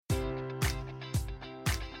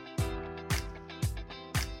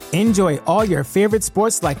Enjoy all your favorite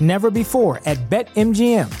sports like never before at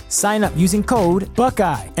BetMGM. Sign up using code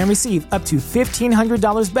Buckeye and receive up to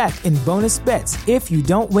 $1,500 back in bonus bets if you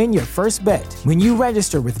don't win your first bet. When you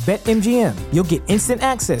register with BetMGM, you'll get instant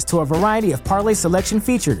access to a variety of parlay selection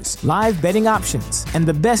features, live betting options, and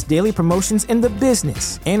the best daily promotions in the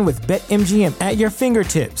business. And with BetMGM at your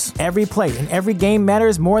fingertips, every play and every game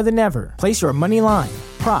matters more than ever. Place your money line,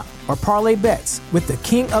 prop, or parlay bets with the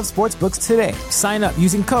king of sportsbooks today. Sign up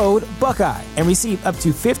using code Buckeye and receive up to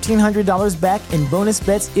 $1,500 back in bonus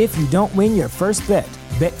bets if you don't win your first bet.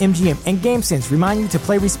 BetMGM and GameSense remind you to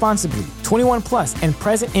play responsibly. 21 plus and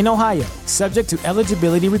present in Ohio, subject to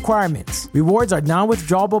eligibility requirements. Rewards are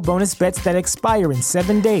non-withdrawable bonus bets that expire in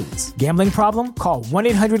 7 days. Gambling problem? Call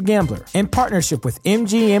 1-800-GAMBLER. In partnership with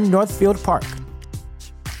MGM Northfield Park.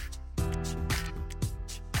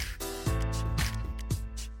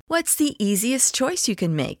 What's the easiest choice you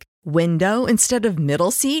can make? Window instead of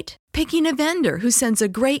middle seat? Picking a vendor who sends a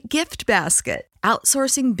great gift basket?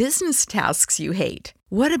 Outsourcing business tasks you hate?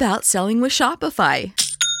 What about selling with Shopify?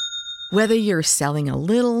 Whether you're selling a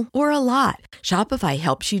little or a lot, Shopify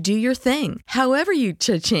helps you do your thing, however you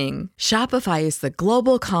cha-ching. Shopify is the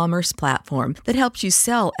global commerce platform that helps you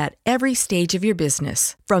sell at every stage of your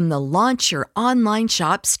business. From the launch your online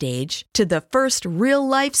shop stage to the first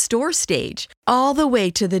real-life store stage, all the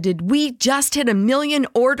way to the did we just hit 1 million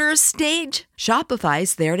orders stage.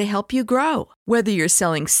 Shopify's there to help you grow. Whether you're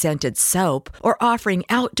selling scented soap or offering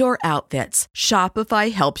outdoor outfits,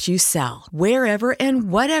 Shopify helps you sell. Wherever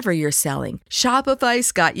and whatever you're selling,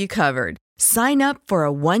 Shopify's got you covered. Sign up for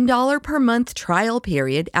a $1 per month trial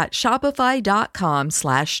period at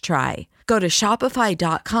shopify.com/try. Go to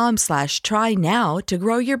shopify.com/try now to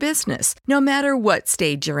grow your business, no matter what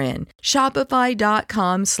stage you're in.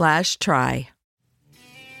 Shopify.com/try.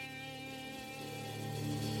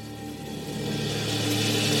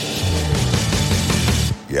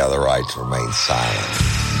 You have the right to remain silent.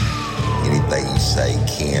 Anything you say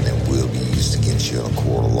can and will be used against you in a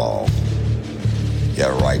court of law. You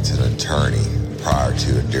have a right to an attorney prior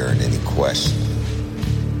to and during any question.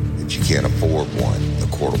 If you can't afford one, the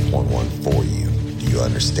court will appoint one for you. Do you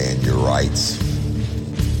understand your rights?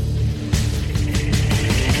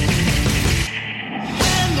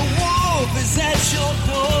 When the wolf is at your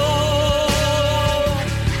door,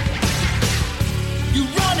 you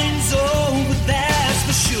running's over, that's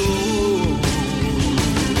for sure.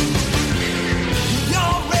 He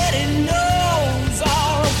already knows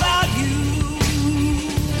all about you.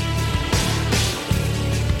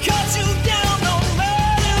 Cut you down, no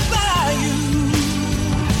matter by you.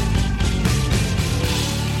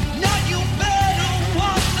 Now you better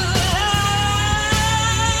walk the line.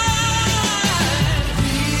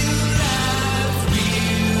 Real life, real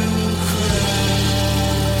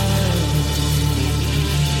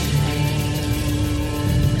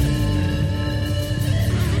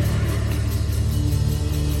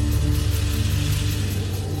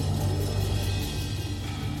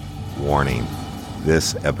Warning,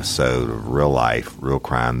 this episode of Real Life, Real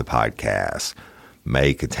Crime, the podcast,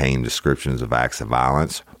 may contain descriptions of acts of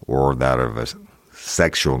violence or that of a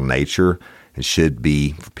sexual nature and should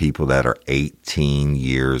be for people that are 18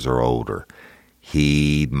 years or older.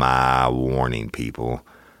 Heed my warning, people.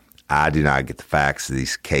 I do not get the facts of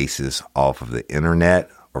these cases off of the internet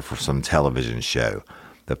or from some television show.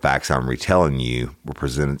 The facts I'm retelling you were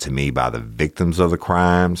presented to me by the victims of the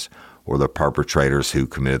crimes or the perpetrators who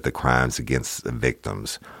committed the crimes against the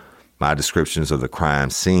victims. My descriptions of the crime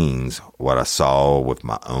scenes, what I saw with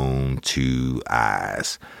my own 2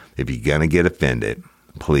 eyes. If you're going to get offended,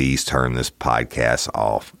 please turn this podcast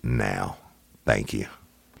off now. Thank you.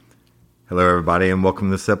 Hello, everybody, and welcome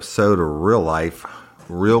to this episode of Real Life,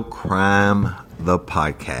 Real Crime, the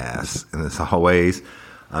podcast. And as always,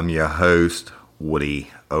 I'm your host, Woody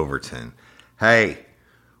Overton. Hey,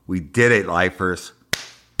 we did it, lifers.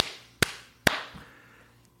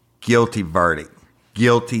 Guilty verdict.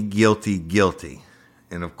 Guilty, guilty, guilty.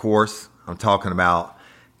 And of course, I'm talking about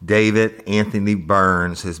David Anthony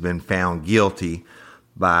Burns has been found guilty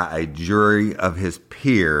by a jury of his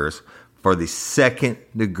peers for the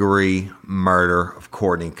 2nd-degree murder of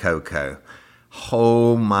Courtney Coco.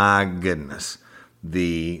 Oh my goodness.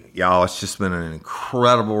 Y'all, it's just been an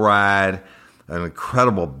incredible ride, an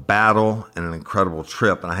incredible battle, and an incredible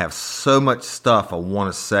trip. And I have so much stuff I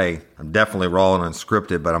want to say. I'm definitely raw and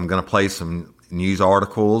unscripted, but I'm going to play some news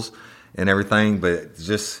articles and everything. But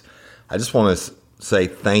I just want to say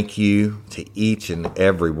thank you to each and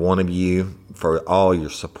every one of you for all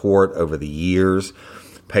your support over the years.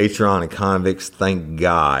 Patreon and Convicts, thank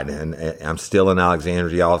God. And I'm still in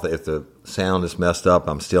Alexandria, y'all. If the sound is messed up,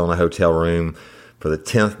 I'm still in a hotel room. for the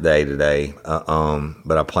 10th day today,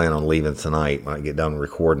 but I plan on leaving tonight when I get done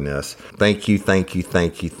recording this. Thank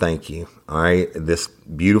you. All right, this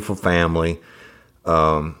beautiful family,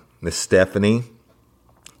 Miss Stephanie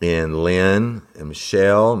and Lynn and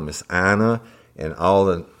Michelle and Miss Anna and all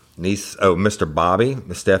the nieces. Oh, Mr. Bobby,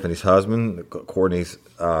 Miss Stephanie's husband, Courtney's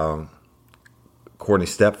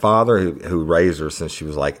stepfather, who raised her since she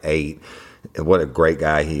was like 8. And what a great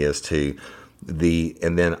guy he is too.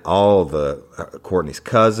 And then all the Courtney's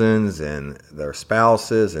cousins and their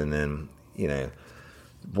spouses, and then,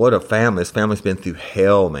 what a family. This family's been through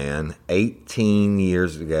hell, man. 18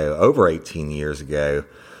 years ago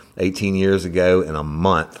in a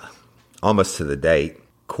month, almost to the date,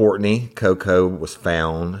 Courtney Coco was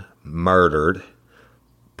found murdered,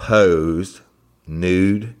 posed,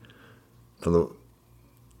 nude from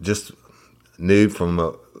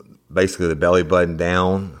basically the belly button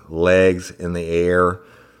down, legs in the air,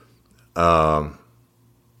 in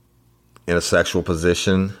a sexual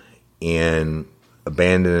position, in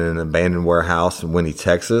an abandoned warehouse in Winnie,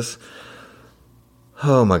 Texas.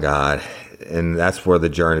 Oh my God. And that's where the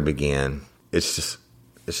journey began. It's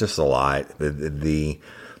just a lot. The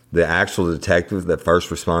actual detective that first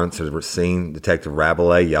responded to the scene, Detective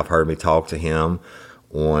Rabelais, y'all have heard me talk to him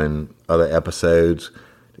on other episodes.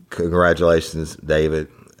 Congratulations, David.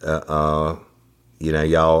 Y'all,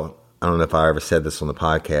 I don't know if I ever said this on the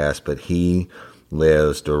podcast, but he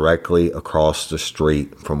lives directly across the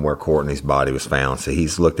street from where Courtney's body was found. So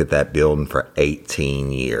he's looked at that building for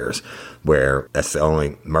 18 years, where that's the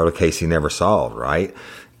only murder case he never solved, right?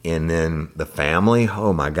 And then the family,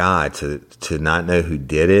 oh my God, to not know who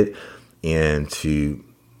did it and to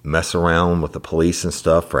mess around with the police and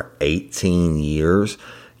stuff for 18 years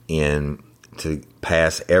and to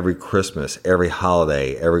pass every Christmas, every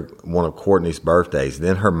holiday, every one of Courtney's birthdays,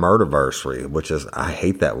 then her murderversary, which is, I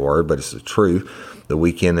hate that word, but it's the truth. The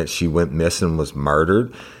weekend that she went missing was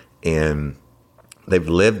murdered, and they've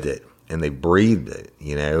lived it and they breathed it,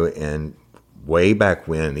 and way back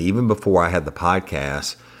when, even before I had the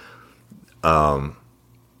podcast,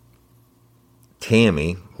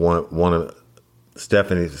 Tammy, one of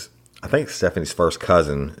Stephanie's first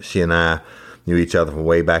cousin, she and I knew each other from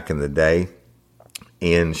way back in the day.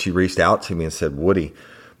 And she reached out to me and said, Woody,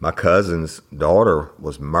 my cousin's daughter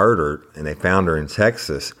was murdered and they found her in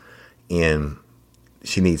Texas and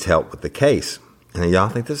she needs help with the case. And y'all, I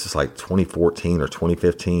think this is like 2014 or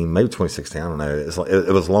 2015, maybe 2016. I don't know.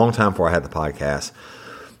 It was a long time before I had the podcast.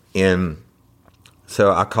 And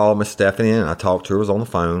so I called Miss Stephanie and I talked to her. I was on the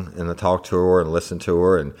phone and I talked to her and listened to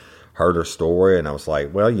her and heard her story. And I was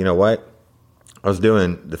like, well, you know what? I was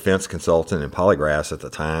doing defense consulting and polygraphs at the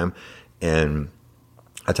time. And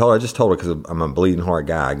I just told her because I'm a bleeding heart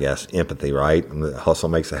guy, I guess. Empathy, right? And the Hustle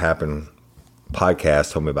Makes It Happen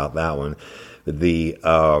podcast told me about that one.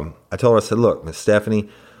 I told her, I said, look, Miss Stephanie,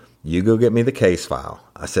 you go get me the case file.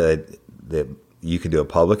 I said that you can do a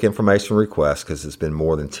public information request because it's been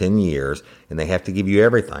more than 10 years and they have to give you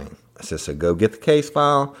everything. I said, so go get the case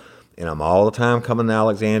file. And I'm all the time coming to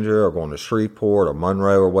Alexandria or going to Shreveport or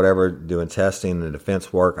Monroe or whatever, doing testing and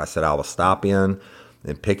defense work. I said, I will stop in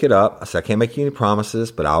and pick it up. I said, I can't make you any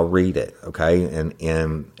promises, but I'll read it, okay?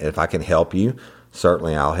 And if I can help you,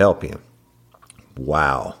 certainly I'll help you.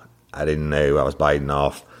 Wow. I didn't know I was biting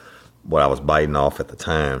off what I was biting off at the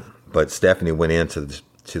time. But Stephanie went into the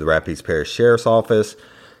Rapides Parish Sheriff's Office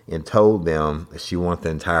and told them that she wanted the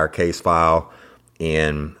entire case file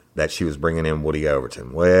and that she was bringing in Woody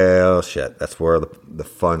Overton. Well, shit, that's where the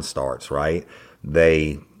fun starts, right?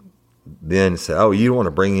 They then said, oh, you don't want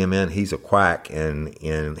to bring him in. He's a quack and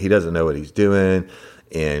he doesn't know what he's doing.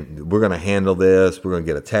 And we're going to handle this. We're going to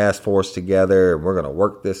get a task force together and we're going to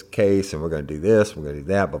work this case and we're going to do this. We're going to do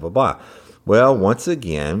that, blah, blah, blah. Well, once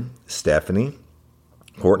again, Stephanie,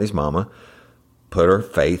 Courtney's mama, put her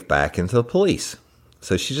faith back into the police.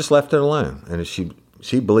 So she just left it alone. And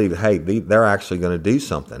she believed, hey, they're actually going to do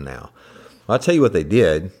something now. I'll tell you what they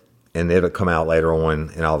did, and it'll come out later on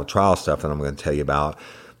in all the trial stuff that I'm going to tell you about.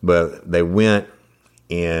 But they went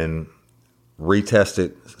and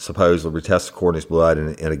supposedly retested Courtney's blood.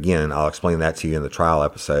 And again, I'll explain that to you in the trial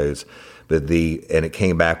episodes. But it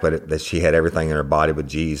came back, that she had everything in her body but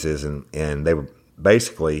Jesus. And they were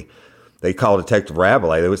basically, they called Detective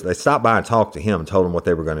Rabelais. They stopped by and talked to him and told him what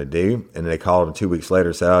they were going to do. And then they called him 2 weeks later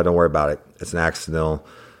and said, oh, don't worry about it. It's an accidental.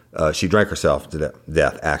 She drank herself to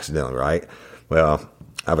death accidentally, right? Well,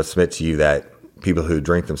 I would submit to you that people who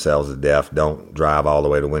drink themselves to death don't drive all the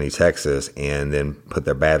way to Winnie, Texas, and then put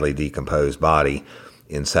their badly decomposed body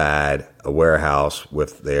inside a warehouse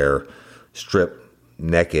with their stripped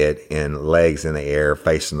naked and legs in the air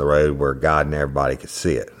facing the road where God and everybody could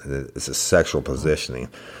see it. It's a sexual positioning.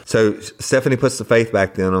 So Stephanie puts the faith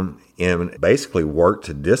back in them and basically worked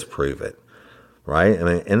to disprove it, right? I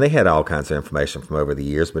mean, and they had all kinds of information from over the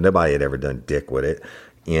years, but nobody had ever done dick with it.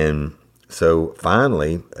 And so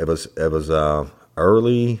finally, it was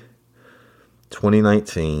early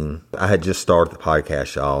 2019. I had just started the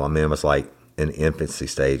podcast, y'all. I mean, it was like in infancy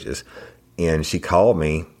stages. And she called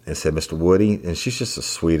me and said, Mr. Woody, and she's just the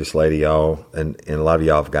sweetest lady, y'all. And a lot of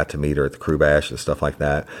y'all have got to meet her at the Crew Bash and stuff like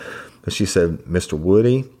that. But she said, Mr.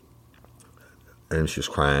 Woody, and she was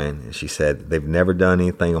crying. And she said, they've never done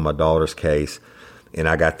anything on my daughter's case. And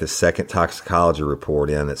I got this second toxicology report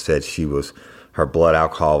in that said her blood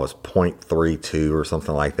alcohol was 0.32 or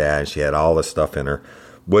something like that. And she had all this stuff in her,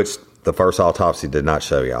 which the first autopsy did not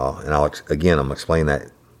show, y'all. And I'm going to explain that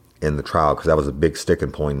in the trial because that was a big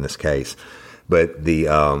sticking point in this case. But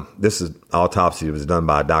this autopsy was done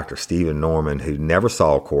by Dr. Stephen Norman, who never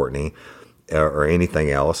saw Courtney or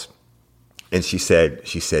anything else. And she said,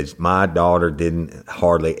 my daughter didn't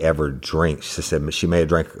hardly ever drink. She said she may have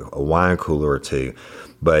drank a wine cooler or two,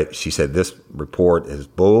 but she said this report is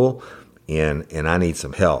bull, and I need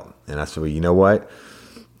some help. And I said, well, you know what?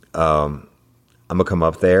 I'm gonna come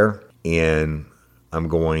up there and I'm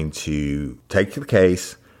going to take the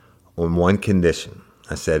case on one condition.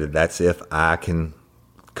 I said, that's if I can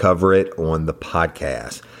cover it on the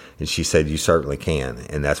podcast. And she said, you certainly can.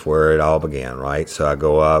 And that's where it all began, right? So I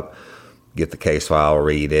go up, get the case file,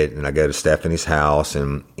 read it, and I go to Stephanie's house,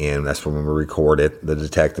 and that's when we recorded the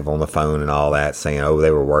detective on the phone and all that, saying, oh,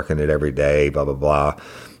 they were working it every day, blah, blah, blah.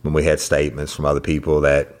 When we had statements from other people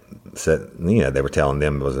that said, they were telling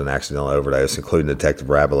them it was an accidental overdose, including Detective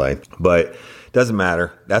Rabelais. But it doesn't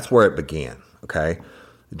matter. That's where it began, okay?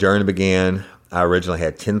 The journey began. I originally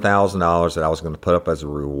had $10,000 that I was going to put up as a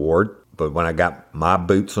reward. But when I got my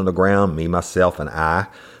boots on the ground, me, myself, and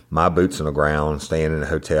my boots on the ground, staying in the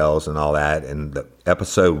hotels and all that, and the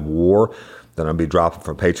episode War that I'll be dropping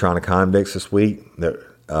from Patreon and Convicts this week,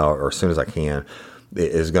 or as soon as I can,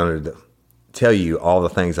 is going to tell you all the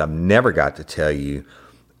things I've never got to tell you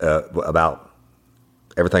about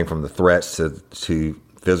everything from the threats to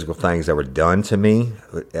physical things that were done to me,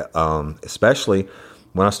 especially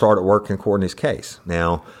when I started working Courtney's case.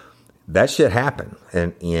 Now, that shit happened,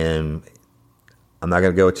 and I'm not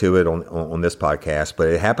going to go to it on this podcast, but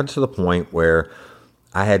it happened to the point where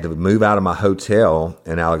I had to move out of my hotel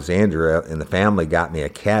in Alexandria, and the family got me a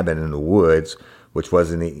cabin in the woods, which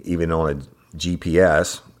wasn't even on a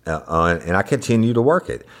GPS, and I continued to work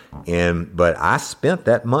it. But I spent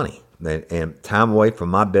that money and time away from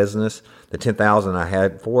my business, the $10,000 I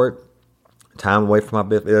had for it, time away from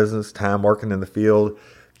my business, time working in the field,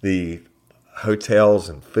 the hotels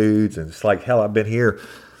and foods, and it's like, hell, I've been here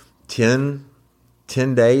 10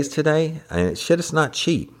 days today, and shit, it's not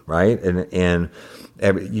cheap, right? And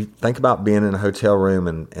you think about being in a hotel room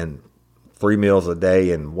and 3 meals a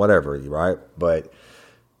day and whatever, right? But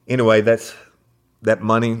anyway, that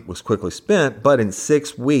money was quickly spent. But in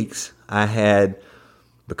 6 weeks, I had,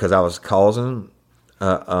 because I was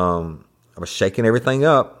I was shaking everything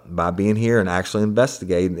up by being here and actually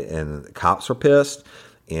investigating, and the cops were pissed,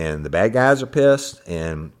 and the bad guys are pissed,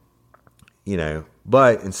 and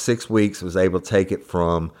but in 6 weeks, I was able to take it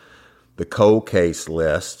from the cold case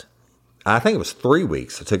list. I think it was 3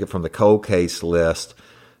 weeks. I took it from the cold case list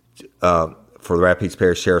for the Rapides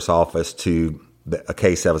Parish Sheriff's Office to a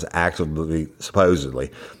case that was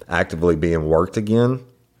supposedly actively being worked again.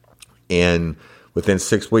 And within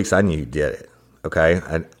 6 weeks, I knew who did it. Okay,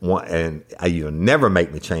 you'll never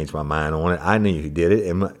make me change my mind on it. I knew who did it.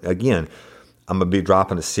 And again, I'm going to be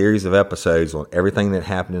dropping a series of episodes on everything that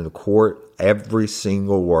happened in the court, every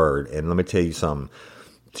single word. And let me tell you something.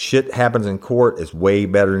 Shit happens in court is way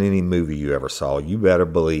better than any movie you ever saw. You better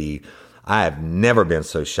believe. I have never been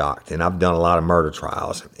so shocked. And I've done a lot of murder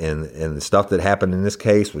trials. And the stuff that happened in this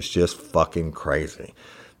case was just fucking crazy.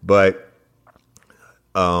 But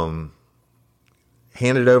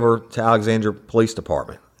handed over to Alexandria Police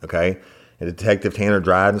Department, okay? And Detective Tanner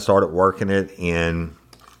Dryden started working it, and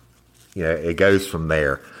it goes from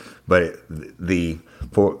there. But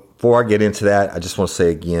before I get into that, I just want to say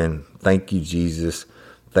again, thank you, Jesus.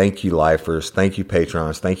 Thank you, lifers. Thank you,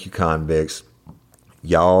 patrons. Thank you, convicts.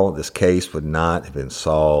 Y'all, this case would not have been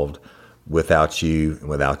solved without you and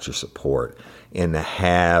without your support. And to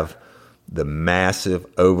have the massive,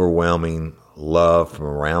 overwhelming love from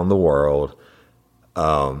around the world,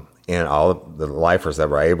 and all of the lifers that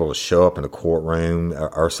were able to show up in the courtroom,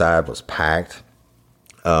 our side was packed.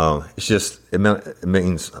 It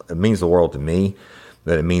means the world to me,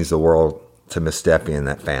 but it means the world to Miss Stephanie and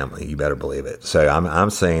that family. You better believe it. So I'm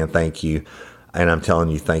saying thank you, and I'm telling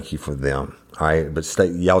you thank you for them. All right, but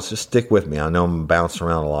y'all just stick with me. I know I'm bouncing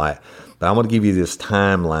around a lot, but I'm going to give you this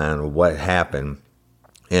timeline of what happened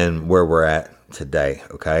and where we're at today,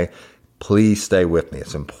 okay? Please stay with me.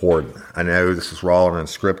 It's important. I know this is raw and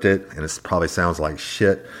unscripted, and it probably sounds like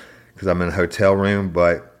shit because I'm in a hotel room,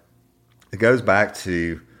 but it goes back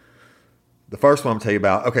to the first one I'm telling you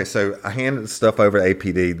about. Okay, so I handed the stuff over to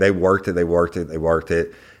APD. They worked it,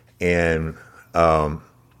 and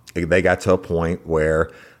they got to a point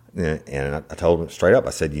where, and I told them straight up,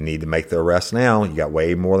 I said, you need to make the arrest now. You got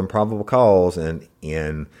way more than probable cause, and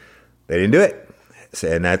they didn't do it. So,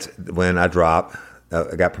 and that's when I dropped.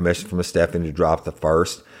 I got permission from Miss Stephanie to drop the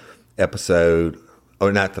first episode. Oh,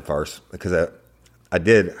 not the first, because I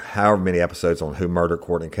did however many episodes on Who Murdered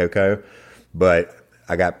Courtney Coco, but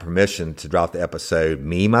I got permission to drop the episode,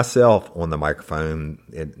 me, myself, on the microphone,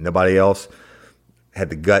 and nobody else had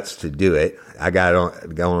the guts to do it. I got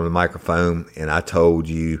on the microphone, and I told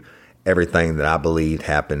you everything that I believed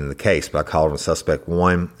happened in the case, but I called them Suspect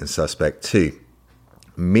 1 and Suspect 2.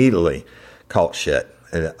 Immediately caught shit.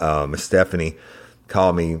 And Miss Stephanie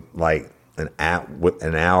called me like an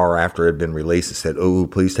hour after it had been released and said, "Oh,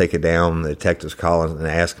 please take it down." The detectives calling and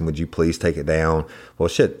asking, "Would you please take it down?" Well,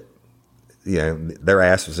 shit, you know, their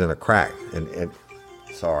ass was in a crack,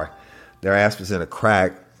 their ass was in a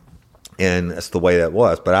crack, and that's the way that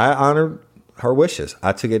was. But I honored her wishes.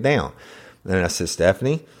 I took it down, and I said,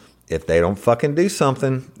 "Stephanie, if they don't fucking do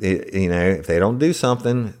something, if they don't do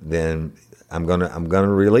something, then I'm gonna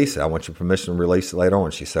release it. I want your permission to release it later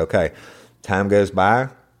on." She said, "Okay." Time goes by,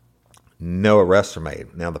 no arrests are made.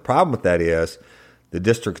 Now, the problem with that is the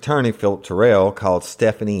district attorney, Philip Terrell, called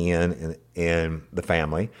Stephanie in and the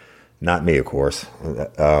family. Not me, of course.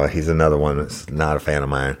 He's another one that's not a fan of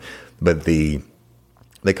mine. But they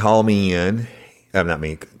called me in,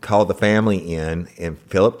 called the family in, and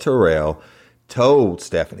Philip Terrell told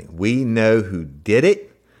Stephanie, "We know who did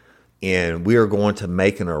it, and we are going to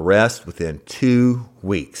make an arrest within 2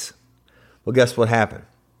 weeks." Well, guess what happened?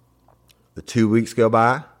 The 2 weeks go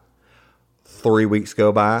by, 3 weeks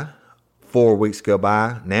go by, 4 weeks go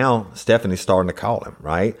by. Now Stephanie's starting to call him,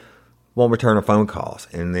 right? Won't return her phone calls.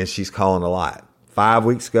 And then she's calling a lot. 5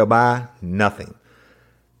 weeks go by, nothing.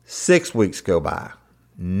 6 weeks go by,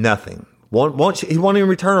 nothing. He won't even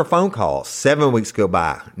return her phone calls. 7 weeks go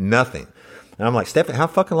by, nothing. And I'm like, Stephanie, how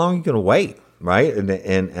fucking long are you going to wait? Right?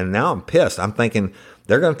 And now I'm pissed. I'm thinking,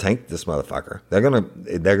 they're going to tank this motherfucker. They're going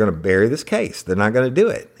to bury this case. They're not going to do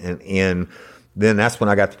it. And then that's when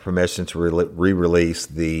I got the permission to re-release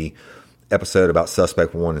the episode about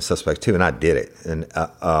Suspect 1 and Suspect 2, and I did it. And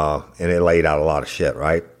it laid out a lot of shit,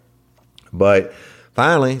 right? But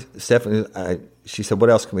finally, Stephanie, she said,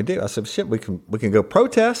 "What else can we do?" I said, "Shit, we can go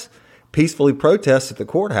peacefully protest at the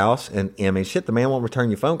courthouse. And I mean, shit, the man won't return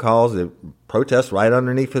your phone calls. They protest right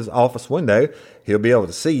underneath his office window. He'll be able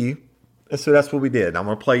to see you." And so that's what we did. I'm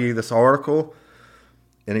going to play you this article.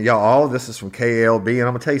 And y'all, all of this is from KLB. And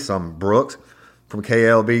I'm going to tell you something. Brooks from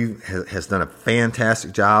KLB has done a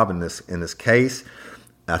fantastic job in this case.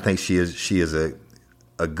 I think she is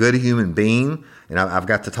a good human being. And I've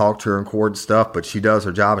got to talk to her and record stuff. But she does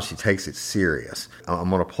her job and she takes it serious. I'm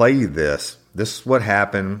going to play you this. This is what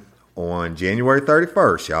happened on January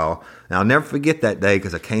 31st, y'all. Now, I'll never forget that day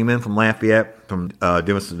because I came in from Lafayette from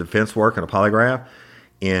doing some defense work and a polygraph.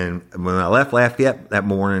 And when I left Lafayette that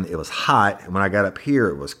morning, it was hot. And when I got up here,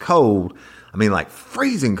 it was cold. I mean, like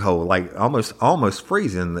freezing cold, like almost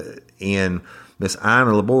freezing. And Miss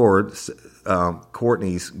Ina Laborde,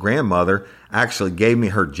 Courtney's grandmother, actually gave me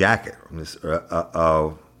her jacket.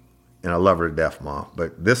 And I love her to death, Mom.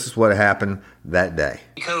 But this is what happened that day.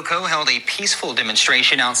 Coco held a peaceful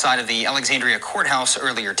demonstration outside of the Alexandria courthouse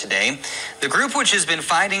earlier today. The group, which has been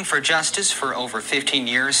fighting for justice for over 15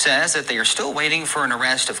 years, says that they are still waiting for an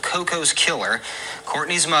arrest of Coco's killer.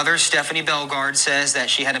 Courtney's mother, Stephanie Bellegarde, says that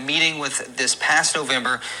she had a meeting with this past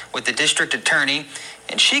November with the district attorney,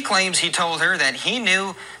 and she claims he told her that he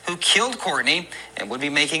knew who killed Courtney and would be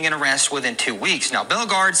making an arrest within 2 weeks. Now,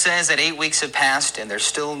 Bellegarde says that 8 weeks have passed and there's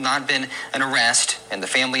still not been an arrest, and the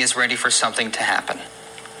family is ready for something to happen.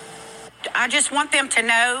 I just want them to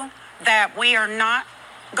know that we are not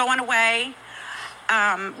going away.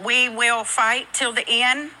 We will fight till the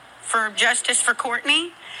end for justice for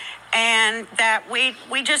Courtney, and that we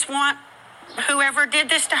just want whoever did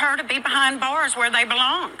this to her to be behind bars where they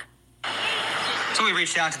belong. So we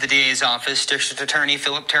reached out to the DA's office. District Attorney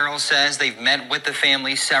Philip Terrell says they've met with the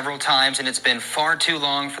family several times, and it's been far too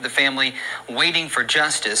long for the family waiting for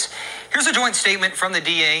justice. Here's a joint statement from the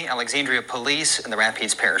DA, Alexandria Police, and the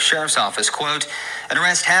Rapides Parish Sheriff's Office. Quote, an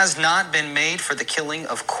arrest has not been made for the killing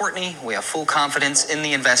of Courtney. We have full confidence in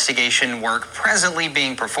the investigation work presently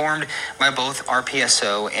being performed by both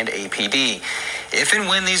RPSO and APD. If and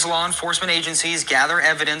when these law enforcement agencies gather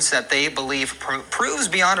evidence that they believe proves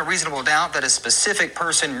beyond a reasonable doubt that a specific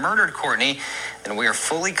person murdered Courtney, then we are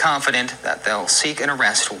fully confident that they'll seek an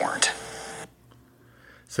arrest warrant.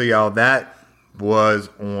 So, y'all, that was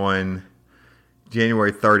on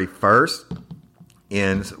January 31st,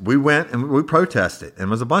 and we went and we protested, and it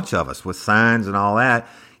was a bunch of us with signs and all that.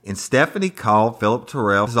 And Stephanie called Philip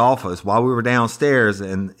Terrell's office while we were downstairs,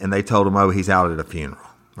 and they told him, oh, he's out at a funeral,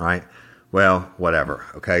 right? Well, whatever.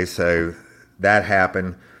 Okay, so that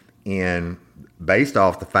happened, and based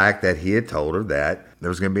off the fact that he had told her that there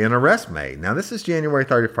was going to be an arrest made. Now, this is January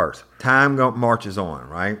 31st. Time marches on,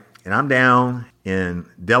 right? And I'm down in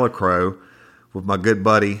Delacroix with my good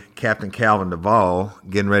buddy, Captain Calvin Duvall,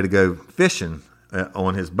 getting ready to go fishing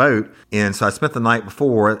on his boat. And so I spent the night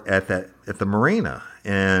before at the marina.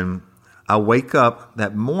 And I wake up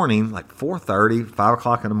that morning, like 4:30, 5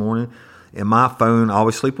 o'clock in the morning, and my phone, I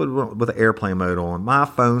always sleep with the airplane mode on. My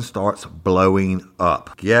phone starts blowing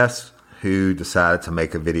up. Guess who decided to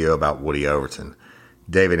make a video about Woody Overton?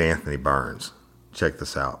 David Anthony Burns. Check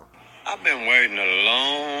this out. I've been waiting a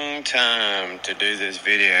long time to do this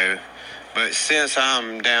video, but since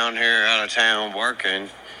I'm down here out of town working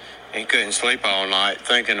and couldn't sleep all night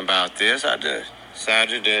thinking about this, I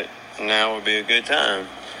decided that now would be a good time.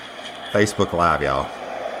 Facebook Live, y'all.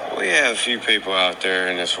 We have a few people out there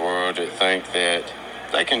in this world that think that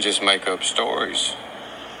they can just make up stories,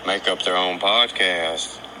 make up their own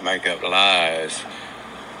podcast, make up lies.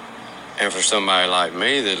 And for somebody like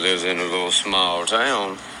me that lives in a little small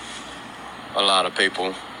town, a lot of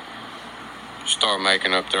people start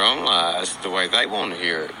making up their own lies the way they want to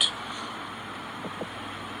hear it.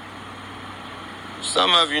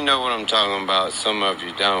 Some of you know what I'm talking about, some of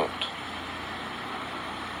you don't.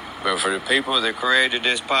 But for the people that created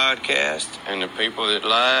this podcast and the people that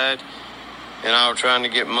lied and all trying to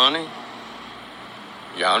get money,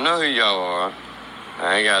 y'all know who y'all are.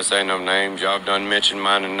 I ain't got to say no names. Y'all done mentioned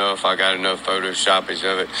mine enough. I got enough photoshoppings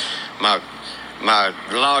of it. My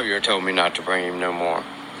lawyer told me not to bring him no more.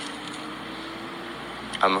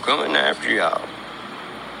 I'm coming after y'all.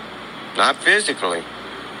 Not physically.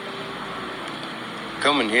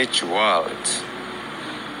 Come and hit your wallets.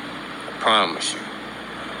 I promise you.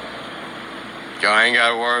 Y'all ain't got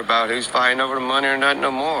to worry about who's fighting over the money or nothing no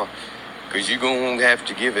more. Because you're going to have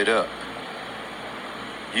to give it up.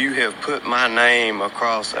 You have put my name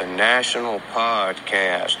across a national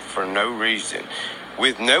podcast for no reason,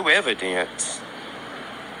 with no evidence,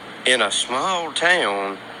 in a small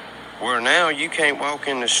town where now you can't walk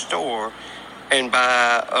in the store and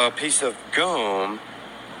buy a piece of gum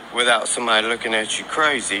without somebody looking at you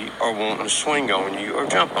crazy or wanting to swing on you or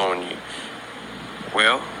jump on you.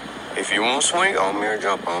 Well, if you want to swing on me or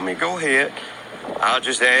jump on me, go ahead. I'll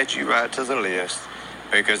just add you right to the list.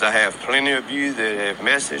 Because I have plenty of you that have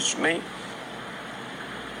messaged me.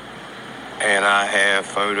 And I have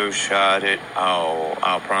photoshopped it all,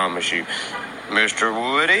 I promise you. Mr.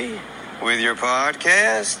 Woody, with your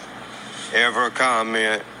podcast, ever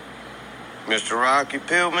comment, Mr. Rocky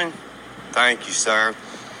Pillman, thank you, sir.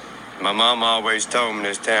 My mama always told me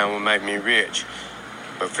this town would make me rich.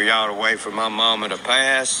 But for y'all to wait for my mama to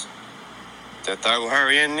pass, to throw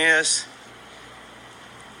her in this,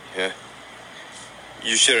 yeah.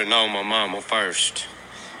 You should have known my mama first.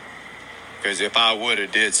 Because if I would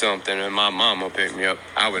have did something and my mama picked me up,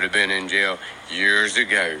 I would have been in jail years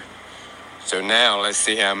ago. So now let's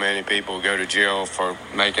see how many people go to jail for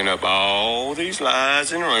making up all these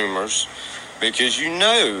lies and rumors. Because you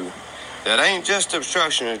know that ain't just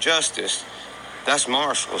obstruction of justice. That's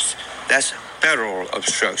marshals. That's federal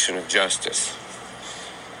obstruction of justice.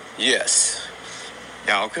 Yes.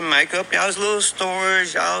 Y'all can make up y'all's little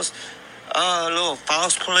stories, y'all's little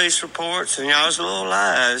false police reports and y'all's little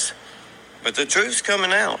lies. But the truth's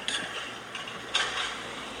coming out.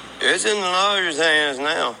 It's in the lawyer's hands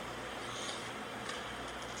now.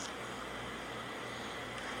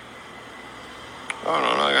 Hold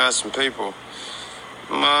on, I got some people.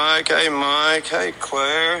 Mike, hey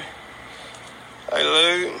Claire. Hey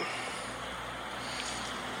Luke.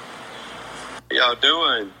 How y'all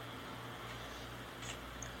doing?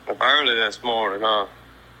 Up early this morning, huh?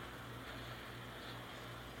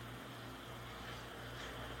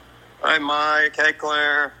 Hey, Mike. Hey,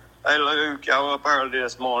 Claire. Hey, Luke, y'all up early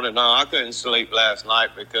this morning. No, I couldn't sleep last night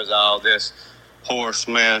because of all this horse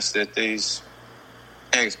mess that these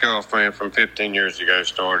ex-girlfriend from 15 years ago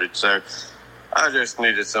started. So I just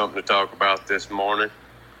needed something to talk about this morning.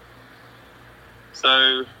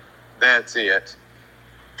 So that's it.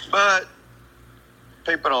 But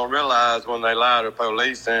people don't realize when they lie to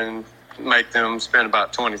police and make them spend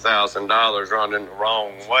about $20,000 running the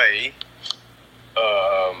wrong way,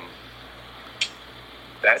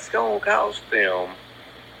 that's going to cost them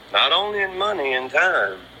not only in money and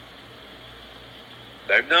time.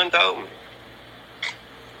 They've done told me.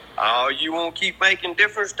 Oh, you won't keep making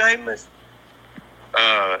different statements?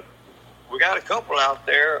 We got a couple out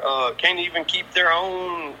there can't even keep their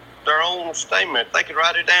own statement. They could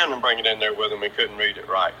write it down and bring it in there with them and couldn't read it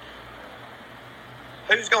right.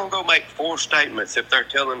 Who's going to go make 4 statements if they're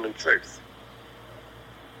telling the truth?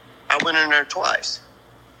 I went in there twice.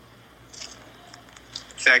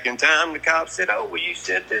 Second time, the cop said, oh, well, you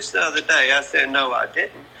said this the other day. I said, no, I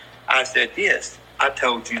didn't. I said, yes, I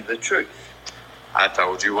told you the truth. I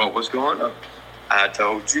told you what was going on. I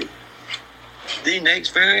told you the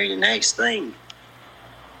very next thing.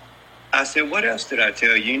 I said, what else did I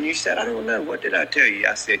tell you? And you said, I don't know. What did I tell you?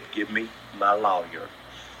 I said, give me my lawyer.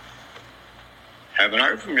 Haven't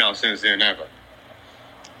heard from y'all since then, ever.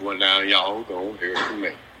 Well, now y'all gonna hear from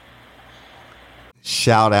me.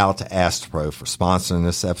 Shout out to Astropro for sponsoring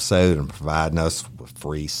this episode and providing us with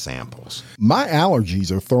free samples. My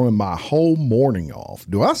allergies are throwing my whole morning off.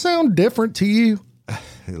 Do I sound different to you? A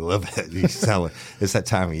little bit. You sound like it's that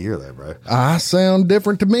time of year there, bro. I sound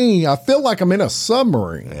different to me. I feel like I'm in a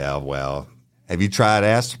submarine. Yeah, well, have you tried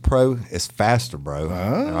Astropro? It's faster, bro.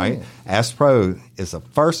 Oh. Right? Astropro is the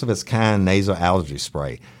first of its kind nasal allergy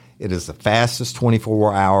spray. It is the fastest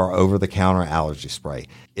 24-hour over-the-counter allergy spray.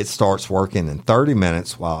 It starts working in 30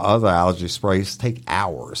 minutes while other allergy sprays take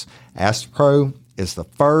hours. Astropro is the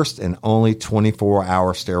first and only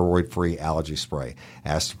 24-hour steroid-free allergy spray.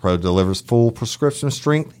 Astropro delivers full prescription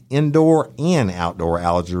strength, indoor and outdoor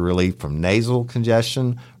allergy relief from nasal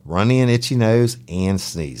congestion, runny and itchy nose, and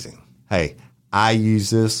sneezing. Hey, I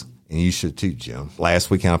use this, and you should too, Jim.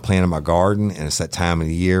 Last weekend I planted my garden, and it's that time of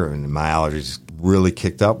the year, and my allergies really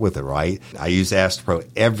kicked up with it, right? I use Astropro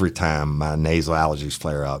every time my nasal allergies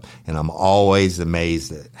flare up, and I'm always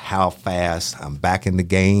amazed at how fast I'm back in the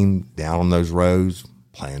game, down on those roads,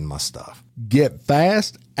 playing my stuff. Get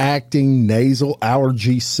fast-acting nasal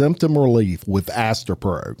allergy symptom relief with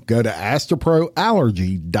Astropro. Go to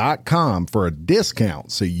AstroProAllergy.com for a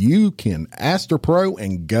discount so you can Astropro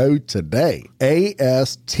and go today.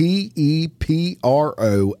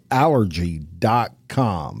 ASTEPRO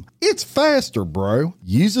allergy.com. It's faster, bro.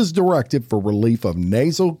 Use as directed for relief of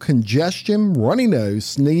nasal congestion, runny nose,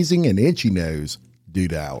 sneezing, and itchy nose due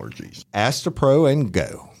to allergies. Astropro and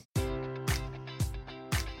go.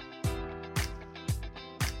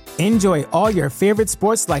 Enjoy all your favorite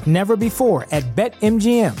sports like never before at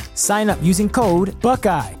BetMGM. Sign up using code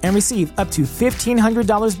Buckeye and receive up to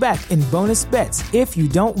 $1,500 back in bonus bets if you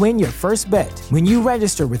don't win your first bet. When you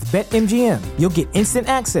register with BetMGM, you'll get instant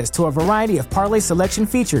access to a variety of parlay selection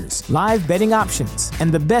features, live betting options,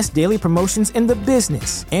 and the best daily promotions in the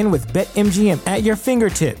business. And with BetMGM at your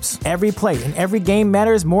fingertips, every play and every game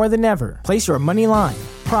matters more than ever. Place your money line,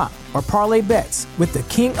 prop, or parlay bets with the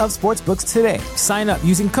king of sportsbooks today. Sign up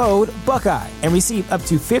using code Buckeye and receive up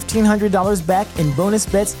to $1,500 back in bonus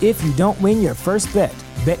bets if you don't win your first bet.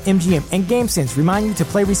 BetMGM and GameSense remind you to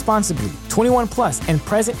play responsibly. 21 plus and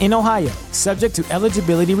present in Ohio, subject to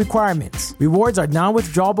eligibility requirements. Rewards are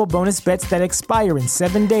non-withdrawable bonus bets that expire in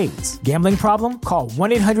 7 days. Gambling problem? Call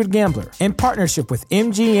 1-800-GAMBLER in partnership with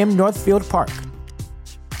MGM Northfield Park.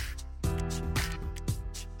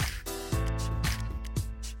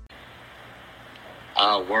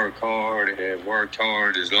 I work hard and have worked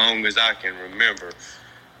hard as long as I can remember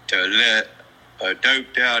to let a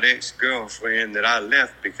doped out ex-girlfriend that I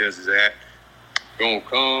left because of that gonna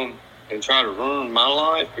come and try to ruin my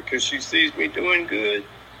life because she sees me doing good.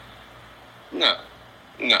 No.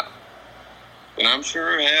 And I'm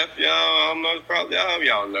sure half y'all, almost probably all of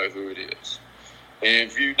y'all know who it is. And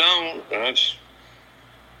if you don't,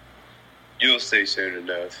 you'll see soon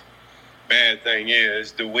enough. Bad thing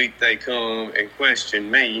is, the week they come and question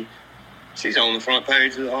me, she's on the front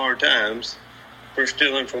page of the Hard Times for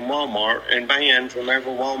stealing from Walmart and banned from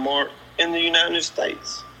every Walmart in the United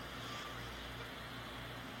States.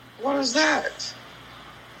 What is that?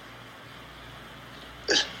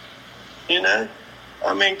 You know?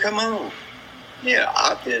 I mean, come on. Yeah,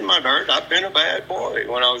 I did my dirt. I've been a bad boy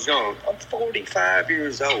when I was young. I'm 45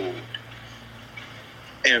 years old.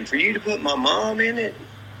 And for you to put my mom in it,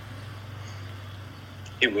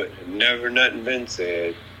 it would have never nothing been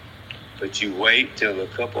said. But you wait till a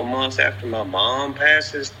couple months after my mom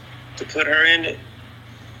passes to put her in it.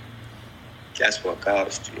 That's what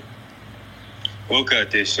cost you. We'll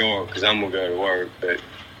cut this short because I'm going to go to work. But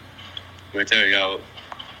let me tell y'all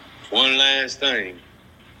one last thing.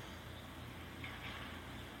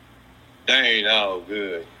 They ain't all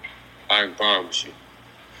good. I can promise you.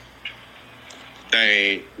 They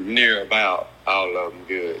ain't near about all of them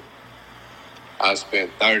good. I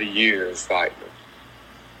spent 30 years fighting them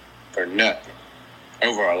for nothing,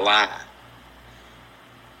 over a lie.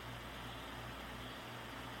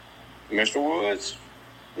 Mr. Woods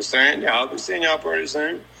was saying, I'll be seeing y'all pretty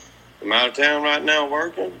soon. I'm out of town right now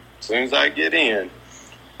working. As soon as I get in,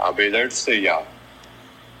 I'll be there to see y'all.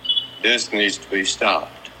 This needs to be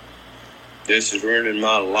stopped. This is ruining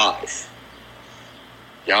my life.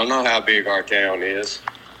 Y'all know how big our town is.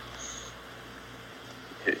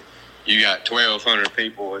 You got 1,200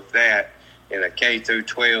 people with that in a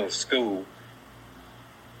K-12 school,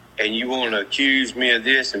 and you want to accuse me of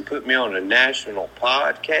this and put me on a national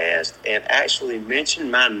podcast and actually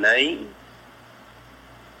mention my name?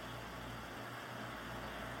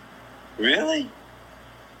 Really?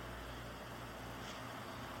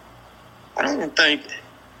 I don't think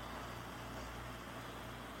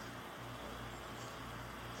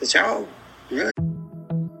that y'all really...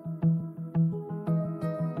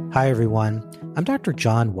 Hi, everyone. I'm Dr.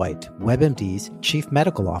 John White, WebMD's Chief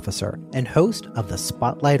Medical Officer and host of the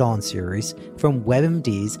Spotlight On series from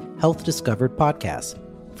WebMD's Health Discovered podcast.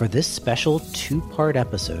 For this special 2-part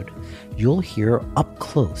episode, you'll hear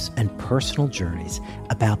up-close and personal journeys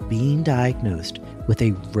about being diagnosed with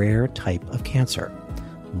a rare type of cancer,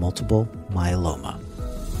 multiple myeloma.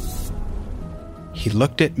 He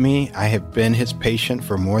looked at me. I have been his patient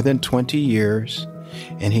for more than 20 years.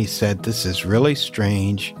 And he said, "This is really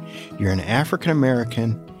strange. You're an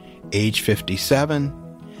African-American, age 57.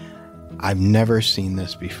 I've never seen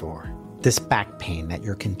this before." This back pain that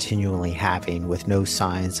you're continually having with no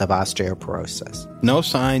signs of osteoporosis. No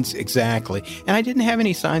signs, exactly. And I didn't have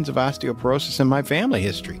any signs of osteoporosis in my family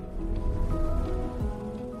history.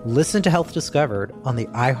 Listen to Health Discovered on the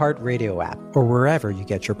iHeartRadio app or wherever you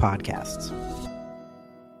get your podcasts.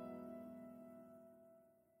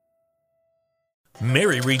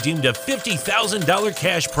 Mary redeemed a $50,000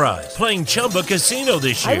 cash prize playing Chumba Casino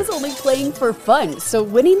this year. I was only playing for fun, so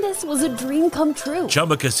winning this was a dream come true.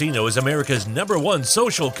 Chumba Casino is America's #1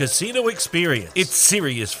 social casino experience. It's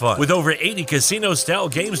serious fun. With over 80 casino-style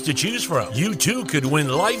games to choose from, you too could win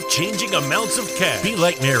life-changing amounts of cash. Be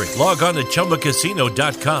like Mary. Log on to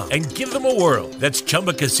ChumbaCasino.com and give them a whirl. That's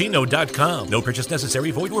ChumbaCasino.com. No purchase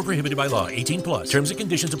necessary. Void where prohibited by law. 18+. Terms and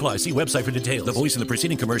conditions apply. See website for details. The voice in the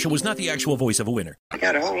preceding commercial was not the actual voice of a winner. I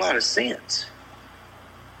got a whole lot of sense.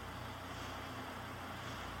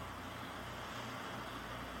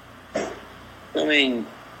 I mean,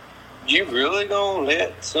 you really gonna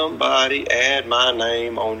let somebody add my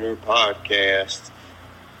name on your podcast?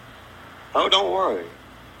 Oh, don't worry.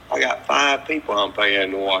 I got 5 people I'm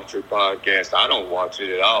paying to watch your podcast. I don't watch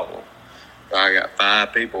it at all. I got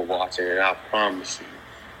 5 people watching it, I promise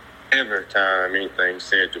you. Every time anything's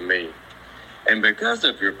said to me. And because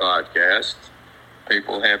of your podcast,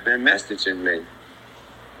 people have been messaging me.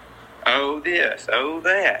 Oh, this, oh,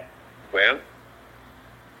 that. Well,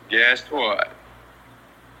 guess what?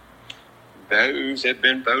 Those have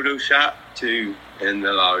been photoshopped too, and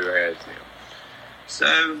the lawyer has them.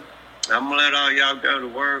 So, I'm going to let all y'all go to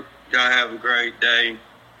work. Y'all have a great day.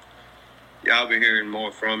 Y'all be hearing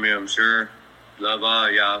more from me, I'm sure. Love all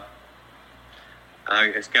y'all.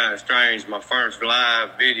 It's kind of strange. My first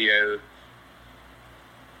live video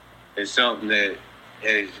is something that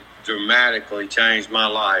has dramatically changed my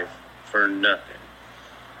life for nothing.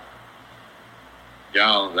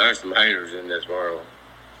 Y'all, there's some haters in this world.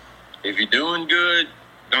 If you're doing good,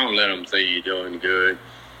 don't let them see you doing good,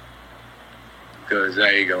 because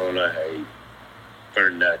they gonna hate for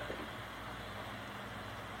nothing.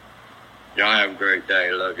 Y'all have a great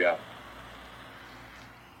day. Love y'all.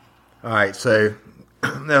 All right, so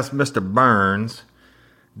that's Mr. Burns,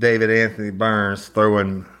 David Anthony Burns,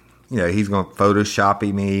 throwing, he's going to Photoshop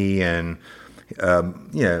me, and,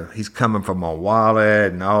 he's coming from my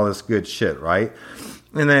wallet and all this good shit, right?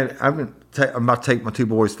 And then I'm about to take my 2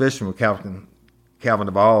 boys fishing with Calvin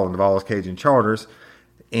Duvall and Duvall's Cajun Charters,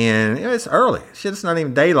 and it's early. Shit, it's not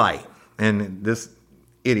even daylight. And this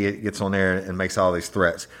idiot gets on there and makes all these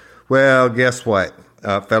threats. Well, guess what?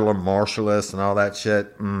 Federal marshalists and all that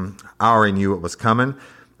shit. I already knew what was coming.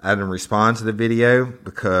 I didn't respond to the video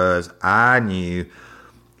because I knew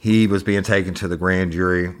he was being taken to the grand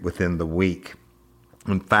jury within the week.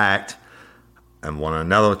 In fact,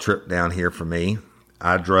 another trip down here for me.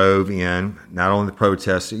 I drove in, not only the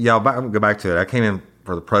protest. Yeah, I'll go back to it. I came in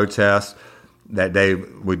for the protest that day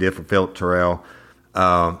we did for Philip Terrell.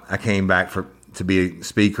 I came back to be a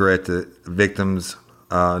speaker at the victims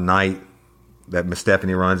night that Miss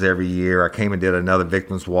Stephanie runs every year. I came and did another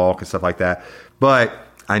victims walk and stuff like that. But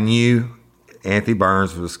I knew Anthony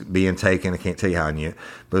Burns was being taken. I can't tell you how I knew it,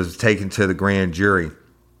 but was taken to the grand jury,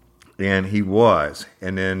 and he was.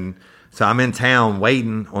 And then so I'm in town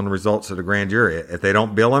waiting on the results of the grand jury. If they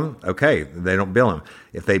don't bill him, okay, they don't bill him.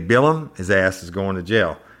 If they bill him, his ass is going to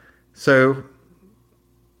jail. So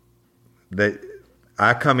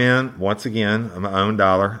I come in once again on my own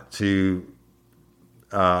dollar to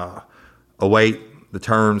await the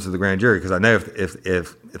terms of the grand jury, because I know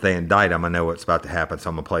if they indict him, I know what's about to happen. So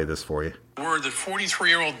I'm gonna play this for you. Word that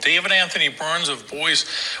 43-year-old David Anthony Burns of Boise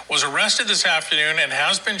was arrested this afternoon and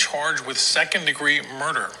has been charged with second-degree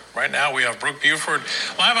murder. Right now, we have Brooke Buford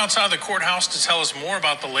live outside the courthouse to tell us more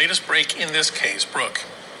about the latest break in this case. Brooke.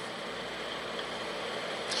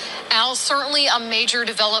 Al, certainly a major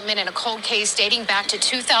development in a cold case dating back to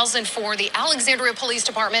 2004. The Alexandria Police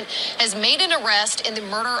Department has made an arrest in the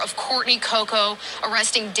murder of Courtney Coco,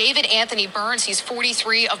 arresting David Anthony Burns. He's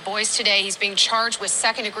 43, of Boise today. He's being charged with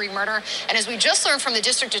second-degree murder. And as we just learned from the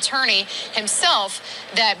district attorney himself,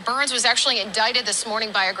 that Burns was actually indicted this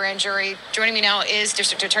morning by a grand jury. Joining me now is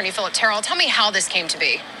District Attorney Philip Terrell. Tell me how this came to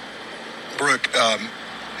be. Brooke,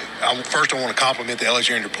 first, I want to compliment the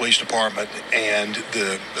Alexandria Police Department and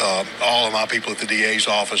all of my people at the DA's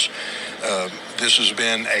office. This has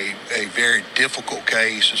been a very difficult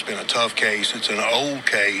case. It's been a tough case. It's an old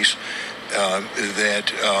case that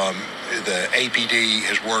the APD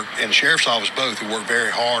has worked, and the Sheriff's Office both, have worked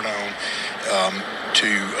very hard on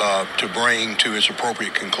to bring to its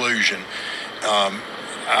appropriate conclusion.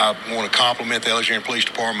 I want to compliment the Alexandria Police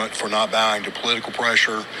Department for not bowing to political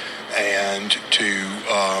pressure and to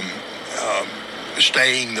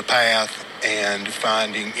staying the path and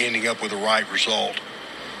ending up with the right result.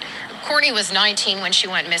 Courtney was 19 when she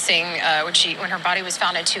went missing, when her body was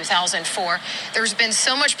found in 2004. There's been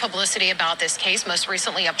so much publicity about this case, most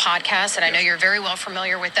recently a podcast, and I know you're very well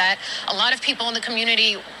familiar with that. A lot of people in the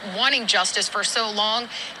community wanting justice for so long.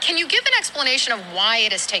 Can you give an explanation of why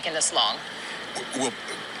it has taken this long? Well,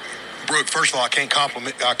 Brooke, first of all, I can't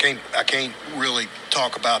really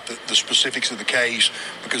talk about the specifics of the case,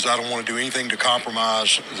 because I don't want to do anything to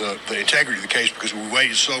compromise the integrity of the case, because we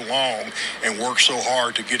waited so long and worked so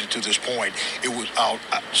hard to get it to this point.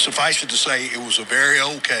 Suffice it to say, it was a very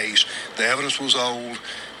old case. The evidence was old.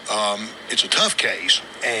 It's a tough case,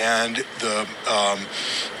 and the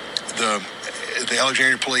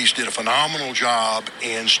Alexandria Police did a phenomenal job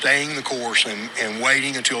in staying the course and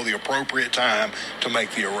waiting until the appropriate time to make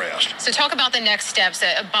the arrest. So talk about the next steps.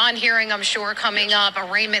 A bond hearing, I'm sure, coming up,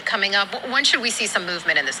 arraignment coming up. When should we see some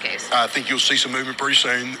movement in this case? I think you'll see some movement pretty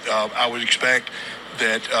soon. I would expect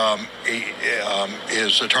that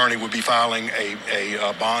his attorney would be filing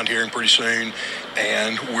a bond hearing pretty soon,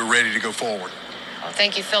 and we're ready to go forward. Well,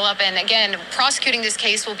 thank you, Philip. And again, prosecuting this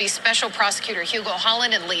case will be Special Prosecutor Hugo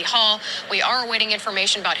Holland and Lee Hall. We are awaiting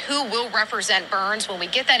information about who will represent Burns. When we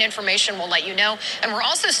get that information, we'll let you know. And we're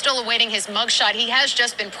also still awaiting his mugshot. He has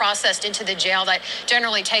just been processed into the jail. That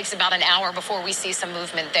generally takes about an hour before we see some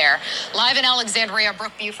movement there. Live in Alexandria,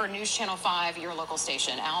 Brooke Buford, News Channel 5, your local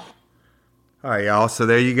station. Al? All right, y'all. So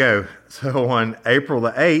there you go. So on April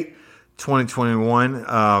the 8th, 2021,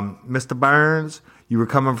 Mr. Burns, you were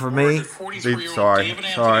coming for me. Sorry.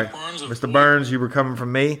 Mr. Burns, you were coming for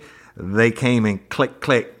me. They came and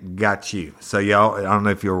click, got you. So y'all, I don't know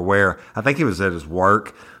if you're aware. I think he was at his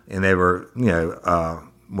work, and they were,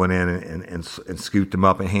 went in and scooped him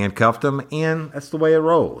up and handcuffed him, and that's the way it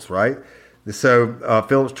rolls, right? So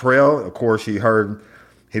Philip Terrell, of course, you heard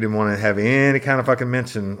he didn't want to have any kind of fucking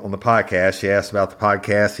mention on the podcast. She asked about the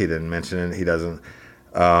podcast. He didn't mention it. He doesn't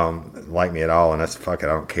like me at all, and that's fuck it.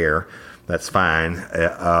 I don't care. That's fine.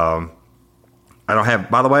 I don't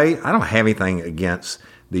have anything against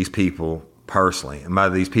these people personally. And by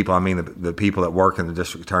these people, I mean the people that work in the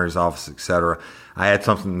district attorney's office, etc. I had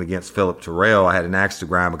something against Philip Terrell. I had an axe to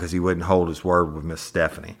grind because he wouldn't hold his word with Miss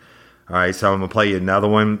Stephanie. All right, so I'm going to play you another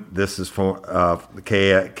one. This is for the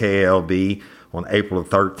KALB on April the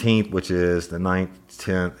 13th, which is the 9th,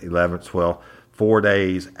 10th, 11th, 12th, 4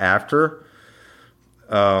 days after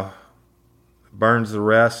Burns'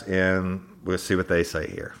 arrest, and we'll see what they say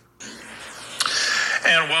here.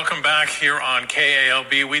 And welcome back here on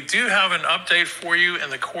KALB. We do have an update for you in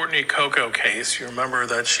the Courtney Coco case. You remember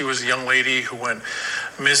that she was a young lady who went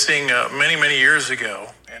missing many, many years ago,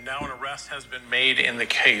 and now an arrest. arrest has been made in the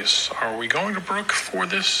case. Are we going to Brooke for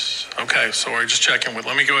this? Okay, so I just checking with.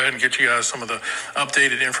 Let me go ahead and get you guys some of the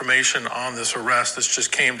updated information on this arrest. This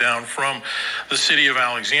just came down from the city of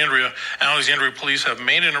Alexandria. Alexandria police have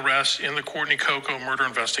made an arrest in the Courtney Coco murder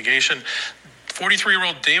investigation.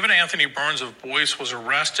 43-year-old David Anthony Burns of Boyce was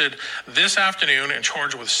arrested this afternoon and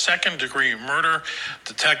charged with second-degree murder.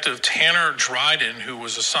 Detective Tanner Dryden, who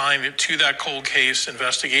was assigned to that cold case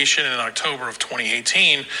investigation in October of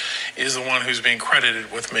 2018, is the one who's being credited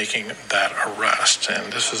with making that arrest.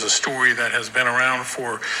 And this is a story that has been around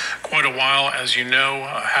for quite a while, as you know,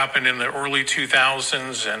 happened in the early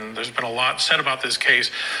 2000s, and there's been a lot said about this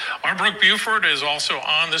case. Our Brooke Buford is also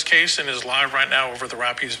on this case and is live right now over at the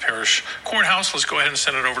Rapides Parish Courthouse. Let's go ahead and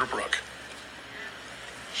send it over to Brooke.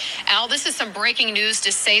 Al, this is some breaking news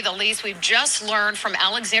to say the least. We've just learned from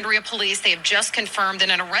Alexandria Police. They have just confirmed that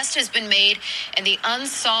an arrest has been made in the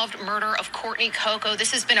unsolved murder of Courtney Coco.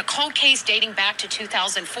 This has been a cold case dating back to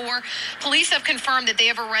 2004. Police have confirmed that they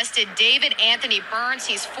have arrested David Anthony Burns.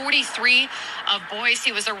 He's 43 of Boyce.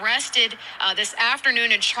 He was arrested this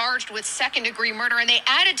afternoon and charged with second-degree murder. And they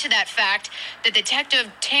added to that fact that Detective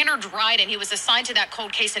Tanner Dryden, he was assigned to that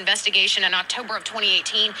cold case investigation in October of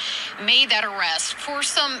 2018, made that arrest. For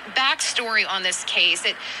some backstory on this case,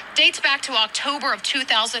 it dates back to October of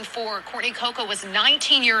 2004. Courtney Coco was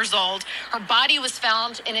 19 years old. Her body was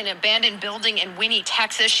found in an abandoned building in Winnie,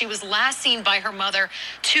 Texas. She was last seen by her mother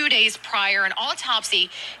 2 days prior. An autopsy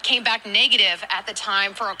came back negative at the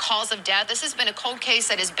time for a cause of death. This has been a cold case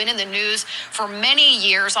that has been in the news for many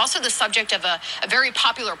years. Also the subject of a very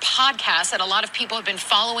popular podcast that a lot of people have been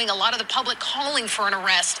following. A lot of the public calling for an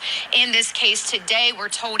arrest in this case. Today, we're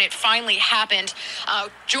told it finally happened.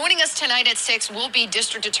 Joining us tonight at 6 will be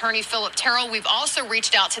District Attorney Philip Terrell. We've also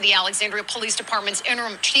reached out to the Alexandria Police Department's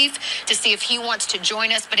interim chief to see if he wants to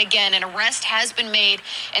join us. But again, an arrest has been made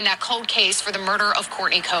in that cold case for the murder of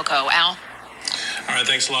Courtney Coco. Al? All right,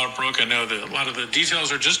 thanks a lot, Brooke. I know that a lot of the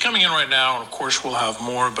details are just coming in right now, and of course we'll have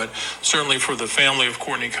more, but certainly for the family of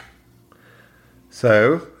Courtney.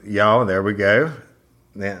 So, y'all, there we go.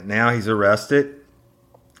 Now he's arrested,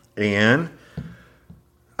 and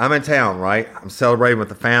I'm in town, right? I'm celebrating with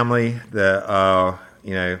the family.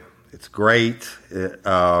 It's great.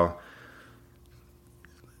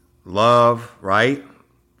 Love, right?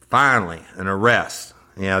 Finally, an arrest.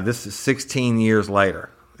 This is 16 years later,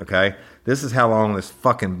 okay? This is how long this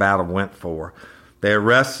fucking battle went for. They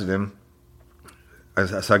arrested him,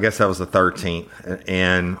 so I guess that was the 13th.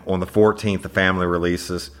 And on the 14th, the family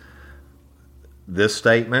releases this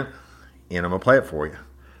statement, and I'm going to play it for you.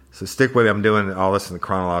 So stick with me. I'm doing all this in the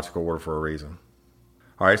chronological order for a reason.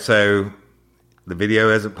 All right, so the video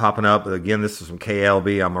isn't popping up. But again, this is from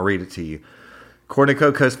KLB. I'm going to read it to you. Courtney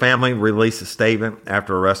Coco's family released a statement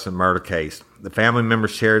after arrest and murder case. The family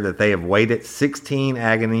members shared that they have waited 16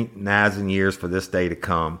 agonizing years for this day to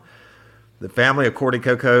come. The family of Courtney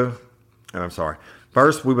Coco,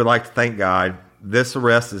 First, we would like to thank God. This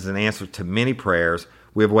arrest is an answer to many prayers.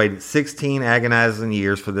 We have waited 16 agonizing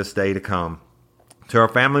years for this day to come. To our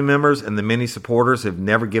family members and the many supporters who have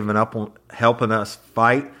never given up on helping us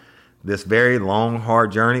fight this very long,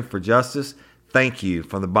 hard journey for justice, thank you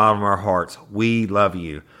from the bottom of our hearts. We love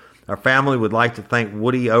you. Our family would like to thank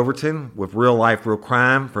Woody Overton with Real Life, Real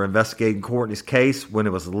Crime for investigating Courtney's case when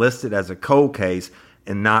it was listed as a cold case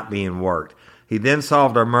and not being worked. He then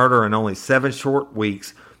solved our murder in only 7 short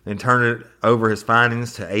weeks and turned over his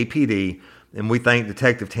findings to APD. And we thank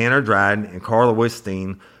Detective Tanner Dryden and Carla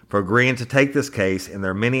Wistine for agreeing to take this case and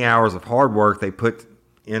their many hours of hard work they put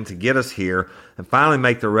in to get us here and finally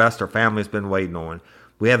make the arrest our family's been waiting on.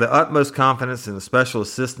 We have the utmost confidence in the Special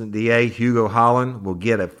Assistant DA, Hugo Holland, will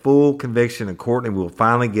get a full conviction and Courtney will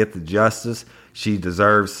finally get the justice she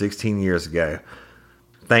deserved 16 years ago.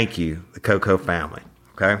 Thank you, the Coco family.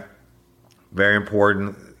 Okay? Very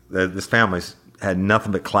important. This family's had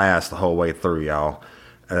nothing but class the whole way through, y'all.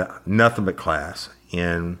 Nothing but class.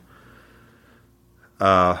 And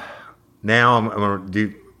now I'm going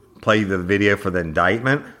to play the video for the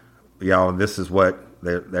indictment. Y'all, this is what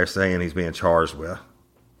they're saying he's being charged with.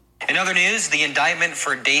 In other news, the indictment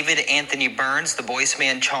for David Anthony Burns, the Boyce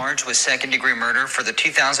man charged with second-degree murder for the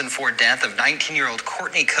 2004 death of 19-year-old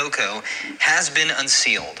Courtney Coco, has been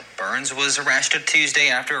unsealed. Burns was arrested Tuesday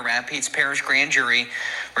after a Rapides Parish grand jury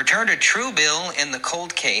returned a true bill in the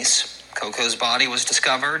cold case. Coco's body was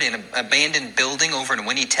discovered in an abandoned building over in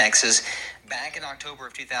Winnie, Texas, back in October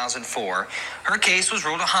of 2004. Her case was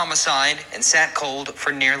ruled a homicide and sat cold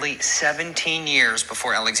for nearly 17 years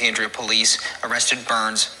before Alexandria police arrested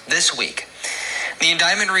Burns this week. The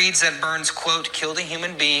indictment reads that Burns, quote, killed a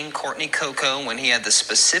human being, Courtney Coco, when he had the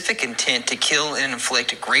specific intent to kill and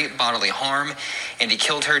inflict great bodily harm, and he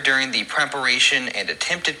killed her during the preparation and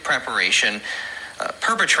attempted perpetration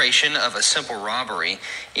of a simple robbery,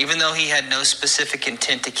 even though he had no specific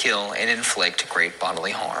intent to kill and inflict great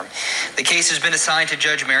bodily harm. The case has been assigned to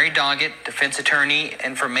Judge Mary Doggett. Defense attorney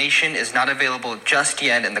information is not available just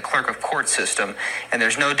yet in the clerk of court system, and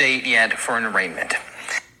there's no date yet for an arraignment.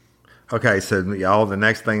 Okay, so y'all, the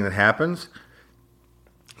next thing that happens,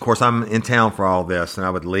 of course, I'm in town for all this, and I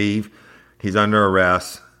would leave. He's under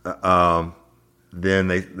arrest. Then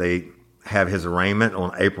they have his arraignment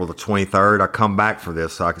on April the 23rd. I come back for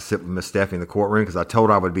this so I could sit with Miss Steffi in the courtroom because I told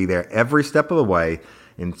her I would be there every step of the way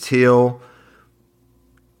until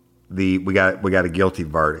we got a guilty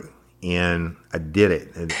verdict, and I did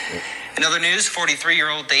it. In other news,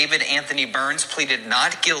 43-year-old David Anthony Burns pleaded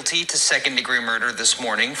not guilty to second-degree murder this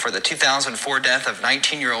morning for the 2004 death of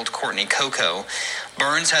 19-year-old Courtney Coco.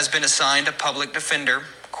 Burns has been assigned a public defender.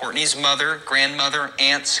 Courtney's mother, grandmother,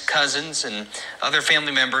 aunts, cousins, and other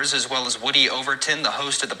family members, as well as Woody Overton, the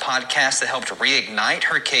host of the podcast that helped reignite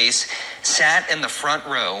her case, sat in the front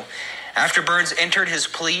row. After Burns entered his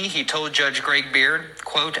plea, he told Judge Greg Beard,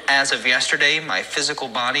 quote, as of yesterday, my physical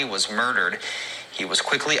body was murdered. He was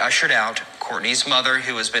quickly ushered out. Courtney's mother,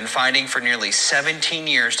 who has been fighting for nearly 17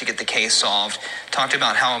 years to get the case solved, talked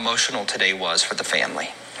about how emotional today was for the family.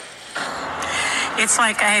 It's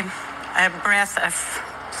like a breath of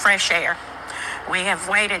fresh air. We have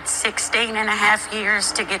waited 16 and a half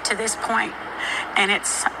years to get to this point, and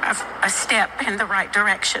it's a step in the right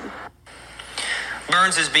direction.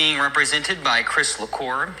 Burns is being represented by Chris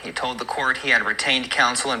LaCour. He told the court he had retained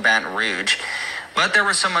counsel in Baton Rouge, but there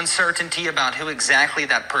was some uncertainty about who exactly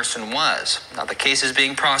that person was. Now, the case is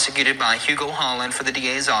being prosecuted by Hugo Holland for the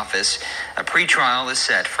DA's office. A pretrial is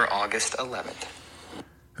set for August 11th.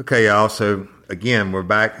 Okay, y'all. So again, we're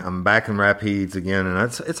back. I'm back in Rapides again, and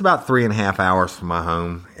it's about 3.5 hours from my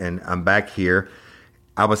home, and I'm back here.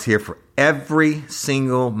 I was here for every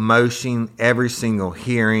single motion, every single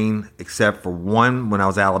hearing, except for one when I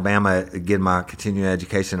was in Alabama getting my continuing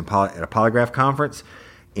education at a polygraph conference,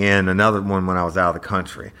 and another one when I was out of the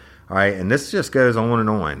country. All right, and this just goes on and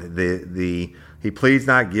on. He pleads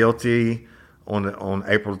not guilty on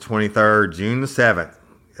April 23rd, June the 7th.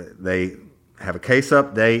 They have a case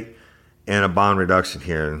update and a bond reduction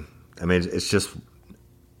hearing. I mean, it's just,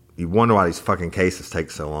 you wonder why these fucking cases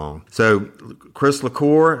take so long. So Chris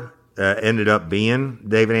LaCour ended up being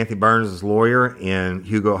David Anthony Burns' lawyer, and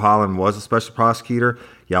Hugo Holland was a special prosecutor.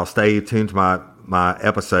 Y'all stay tuned to my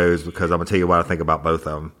episodes because I'm going to tell you what I think about both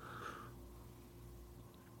of them.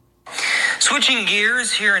 Switching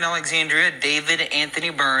gears here in Alexandria, David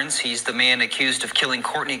Anthony Burns, he's the man accused of killing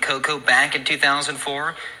Courtney Coco back in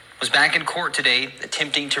 2004, was back in court today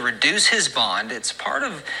attempting to reduce his bond. It's part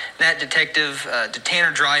of that detective,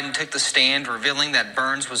 Tanner Dryden, took the stand, revealing that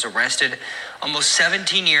Burns was arrested almost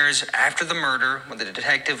 17 years after the murder when the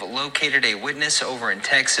detective located a witness over in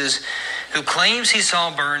Texas who claims he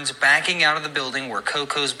saw Burns backing out of the building where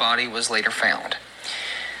Coco's body was later found.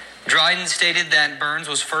 Dryden stated that Burns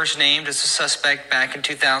was first named as a suspect back in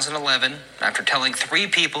 2011 after telling 3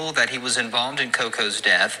 people that he was involved in Coco's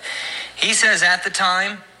death. He says at the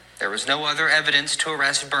time, there was no other evidence to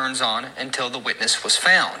arrest Burns on until the witness was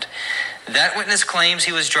found. That witness claims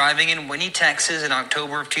he was driving in Winnie, Texas in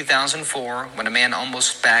October of 2004 when a man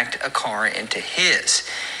almost backed a car into his.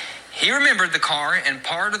 He remembered the car and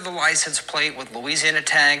part of the license plate with Louisiana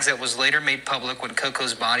tags that was later made public when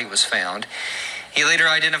Coco's body was found. He later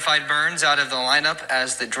identified Burns out of the lineup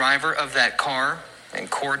as the driver of that car. In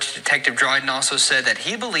court, Detective Dryden also said that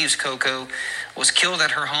he believes Coco was killed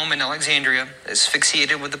at her home in Alexandria,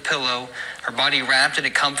 asphyxiated with a pillow, her body wrapped in a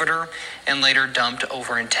comforter, and later dumped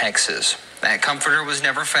over in Texas. That comforter was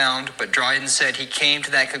never found, but Dryden said he came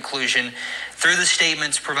to that conclusion through the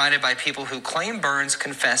statements provided by people who claim Burns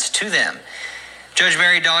confessed to them. Judge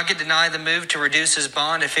Mary Doggett denied the move to reduce his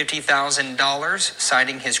bond to $50,000,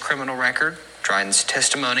 citing his criminal record, Dryden's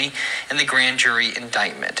testimony, and the grand jury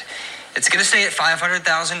indictment. It's going to stay at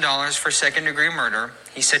 $500,000 for second-degree murder.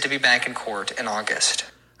 He's set to be back in court in August.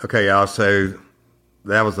 Okay, y'all, so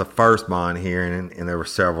that was the first bond hearing, and there were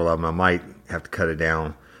several of them. I might have to cut it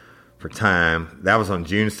down for time. That was on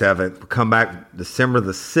June 7th. We'll come back December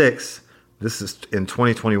the 6th. This is in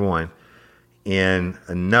 2021, in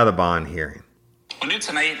another bond hearing. Well, new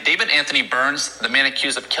tonight, David Anthony Burns, the man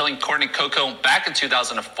accused of killing Courtney Coco back in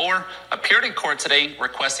 2004, appeared in court today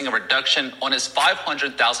requesting a reduction on his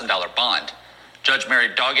 $500,000 bond. Judge Mary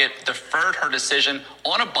Doggett deferred her decision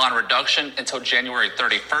on a bond reduction until January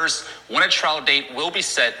 31st, when a trial date will be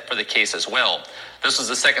set for the case as well. This was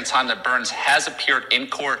the second time that Burns has appeared in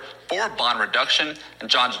court for a bond reduction, and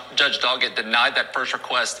Judge Doggett denied that first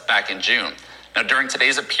request back in June. Now, during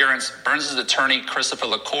today's appearance, Burns' attorney, Christopher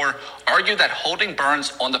LaCour, argued that holding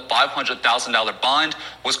Burns on the $500,000 bond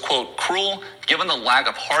was, quote, cruel, given the lack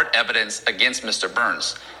of hard evidence against Mr.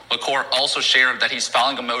 Burns. LaCour also shared that he's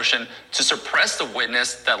filing a motion to suppress the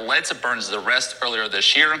witness that led to Burns' arrest earlier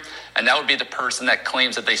this year, and that would be the person that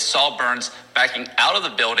claims that they saw Burns backing out of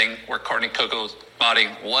the building where Courtney Coco's body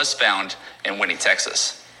was found in Winnie,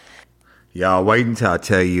 Texas. Y'all wait until I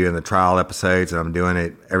tell you in the trial episodes, and I'm doing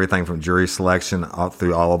it, everything from jury selection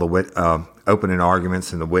through all of the opening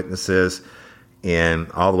arguments and the witnesses and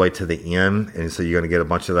all the way to the end. And so you're going to get a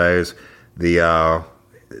bunch of those.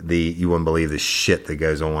 You wouldn't believe the shit that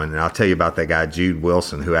goes on. And I'll tell you about that guy, Jude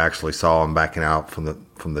Wilson, who actually saw him backing out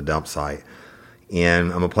from the dump site.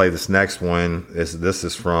 And I'm going to play this next one. This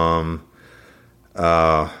is from,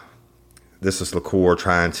 this is LaCour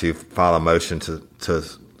trying to file a motion to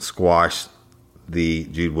squash the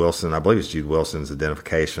Jude Wilson, I believe it's Jude Wilson's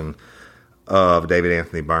identification of David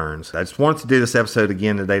Anthony Burns. I just wanted to do this episode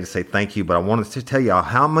again today to say thank you, but I wanted to tell y'all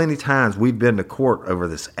how many times we've been to court over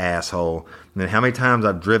this asshole, and how many times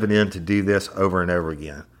I've driven in to do this over and over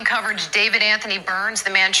again. Coverage, David Anthony Burns, the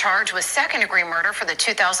man charged with second-degree murder for the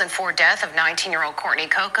 2004 death of 19-year-old Courtney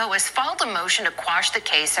Coco, has filed a motion to quash the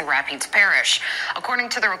case in Rapides Parish. According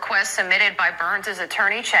to the request submitted by Burns'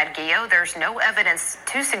 attorney, Chad Guillo, there's no evidence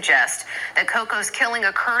to suggest that Coco's killing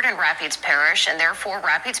occurred in Rapides Parish, and therefore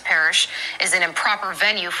Rapides Parish is an improper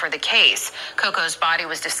venue for the case. Coco's body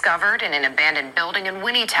was discovered in an abandoned building in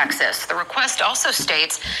Winnie, Texas. The request also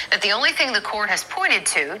states that the only thing the court has pointed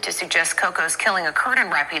to suggest Coco's killing occurred in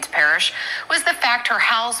Rapides Parish was the fact her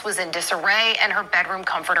house was in disarray and her bedroom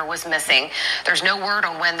comforter was missing. There's no word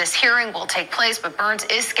on when this hearing will take place, but Burns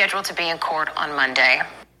is scheduled to be in court on Monday.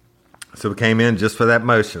 So we came in just for that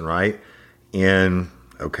motion, right? And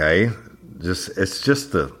okay,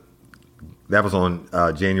 that was on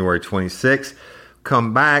January 26th.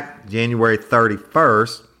 Come back January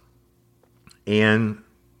 31st and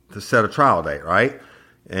to set a trial date, right?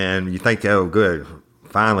 And you think, oh, good,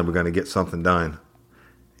 finally we're going to get something done.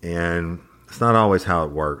 And it's not always how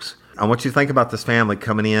it works. I want you to think about this family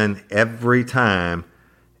coming in every time,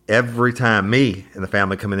 me and the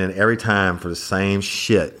family coming in every time for the same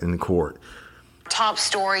shit in the court. Top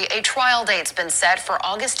story, a trial date's been set for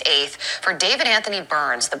August 8th for David Anthony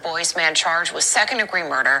Burns, the boy's man charged with second-degree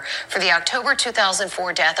murder for the October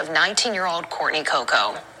 2004 death of 19-year-old Courtney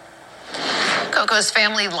Coco. Coco's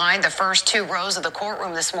family lined the first two rows of the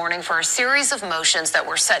courtroom this morning for a series of motions that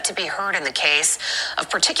were set to be heard in the case. Of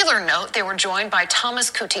particular note, they were joined by Thomas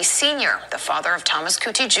Kuti Sr., the father of Thomas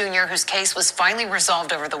Kuti Jr., whose case was finally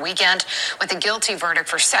resolved over the weekend with a guilty verdict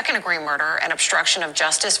for second-degree murder and obstruction of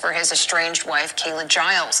justice for his estranged wife, Kayla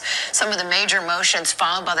Giles. Some of the major motions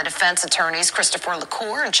filed by the defense attorneys, Christopher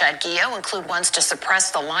LaCour and Chad Guillo, include ones to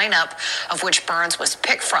suppress the lineup of which Burns was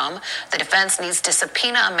picked from. The defense needs to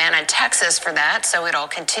subpoena a man in Texas for that, so it'll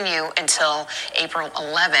continue until April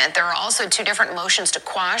 11th. There are also two different motions to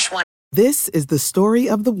quash. One. This is the story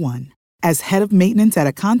of the one. As head of maintenance at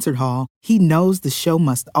a concert hall, he knows the show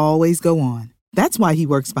must always go on. That's why he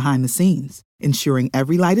works behind the scenes, ensuring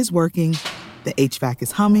every light is working, the HVAC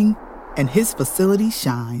is humming, and his facility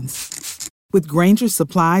shines. With Grainger's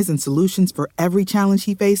supplies and solutions for every challenge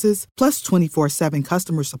he faces, plus 24/7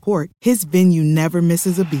 customer support, his venue never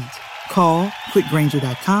misses a beat. Call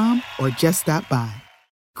quickgrainger.com or just stop by.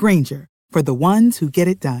 Grainger, for the ones who get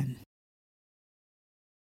it done.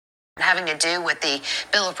 Having to do with the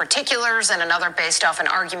bill of particulars, and another based off an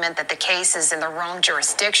argument that the case is in the wrong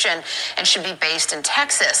jurisdiction and should be based in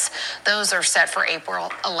Texas. Those are set for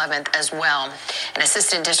April 11th as well. And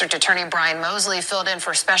Assistant District Attorney Brian Mosley filled in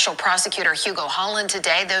for Special Prosecutor Hugo Holland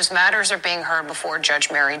today. Those matters are being heard before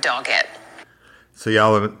Judge Mary Doggett. So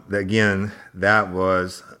y'all, again, that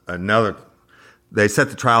was another, they set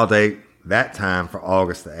the trial date that time for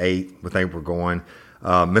August the 8th. We think we're going.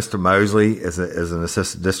 Mr. Mosley is an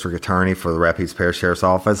assistant district attorney for the Rapides Parish Sheriff's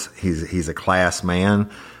Office. He's a class man.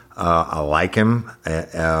 I like him.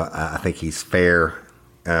 I think he's fair.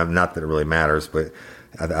 Not that it really matters, but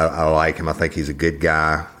I like him. I think he's a good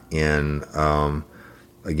guy. And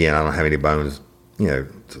again, I don't have any bones,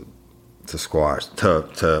 to squash,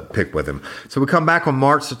 to pick with him. So we come back on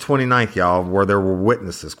March the 29th, y'all, where there were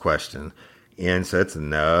witnesses questioned. And so it's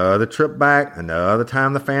another trip back, another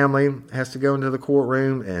time the family has to go into the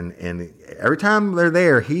courtroom. And every time they're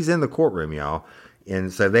there, he's in the courtroom, y'all.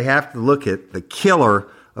 And so they have to look at the killer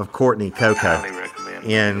of Courtney Coco.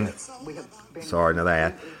 And sorry, another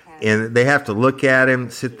ad. And they have to look at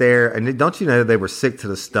him, sit there, and don't you know they were sick to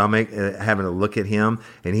the stomach having to look at him,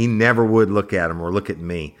 and he never would look at him or look at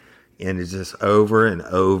me. And it's just over and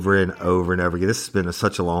over and over and over again. This has been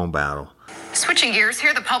such a long battle. Switching gears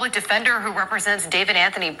here, the public defender who represents David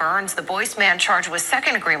Anthony Burns, the voice man charged with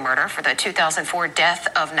second-degree murder for the 2004 death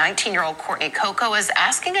of 19-year-old Courtney Coco, is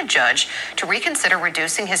asking a judge to reconsider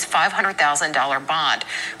reducing his $500,000 bond.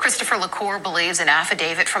 Christopher LaCour believes an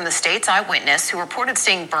affidavit from the state's eyewitness who reported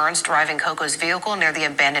seeing Burns driving Coco's vehicle near the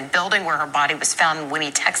abandoned building where her body was found in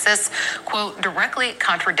Winnie, Texas, quote, directly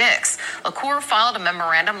contradicts. LaCour filed a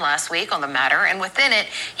memorandum last week on the matter, and within it,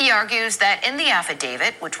 he argues that in the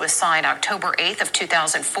affidavit, which was signed October 8th of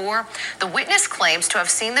 2004, the witness claims to have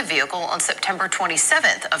seen the vehicle on September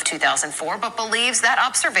 27th of 2004, but believes that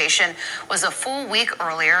observation was a full week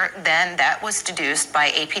earlier than that was deduced by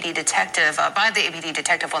the APD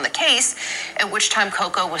detective on the case, at which time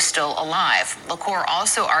Coco was still alive. LaCour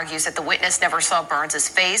also argues that the witness never saw Burns'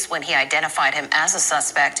 face when he identified him as a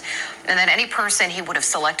suspect, and that any person he would have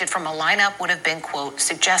selected from a lineup would have been, quote,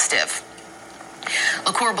 suggestive.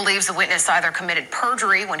 LaCour believes the witness either committed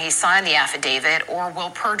perjury when he signed the affidavit or will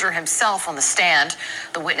perjure himself on the stand.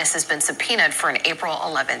 The witness has been subpoenaed for an April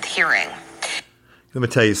 11th hearing. Let me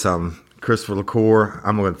tell you something. Christopher LaCour,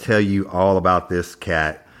 I'm going to tell you all about this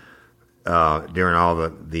cat during all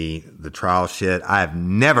the trial shit. I have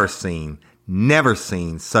never seen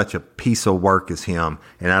such a piece of work as him,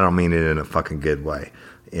 and I don't mean it in a fucking good way.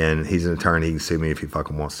 And he's an attorney. He can sue me if he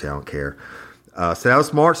fucking wants to. I don't care. So that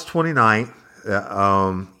was March 29th.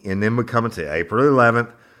 And then we're coming to April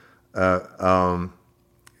 11th,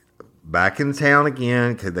 back in town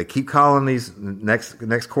again, because they keep calling these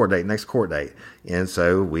next court date. And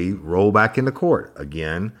so we roll back into court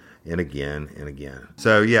again and again and again.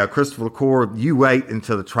 So yeah, Christopher LaCour, you wait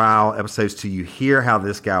until the trial episodes till you hear how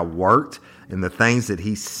this guy worked and the things that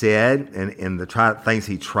he said and the things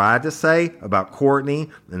he tried to say about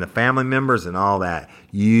Courtney and the family members and all that.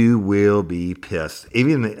 You will be pissed.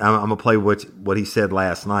 Even I'm going to play what he said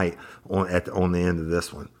last night on the end of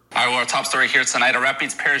this one. All right, well, our top story here tonight. A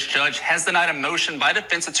Rapides Parish judge has denied a motion by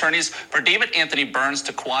defense attorneys for David Anthony Burns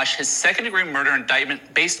to quash his second-degree murder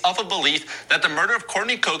indictment based off a belief that the murder of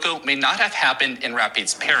Courtney Coco may not have happened in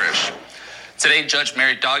Rapides Parish. Today, Judge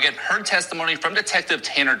Mary Doggett heard testimony from Detective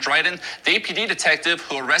Tanner Dryden, the APD detective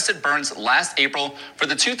who arrested Burns last April for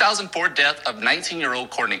the 2004 death of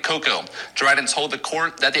 19-year-old Courtney Coco. Dryden told the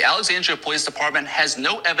court that the Alexandria Police Department has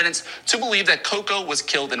no evidence to believe that Coco was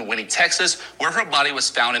killed in Winnie, Texas, where her body was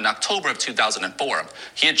found in October of 2004.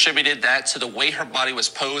 He attributed that to the way her body was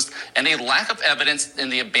posed and a lack of evidence in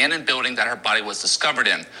the abandoned building that her body was discovered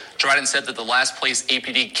in. Dryden said that the last place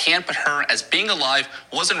APD can put her as being alive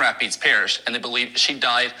was in Rapides Parish, and they believe she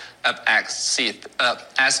died of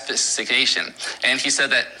asphyxiation. And he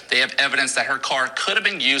said that they have evidence that her car could have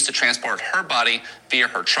been used to transport her body via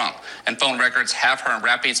her trunk. And phone records have her in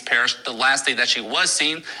Rapides Parish the last day that she was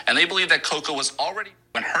seen, and they believe that Coco was already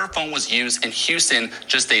when her phone was used in Houston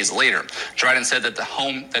just days later. Dryden said that the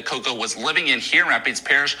home that Coco was living in here in Rapides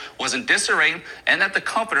Parish was in disarray and that the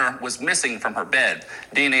comforter was missing from her bed.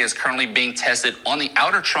 DNA is currently being tested on the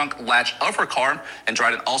outer trunk latch of her car, and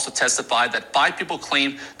Dryden also testified that 5 people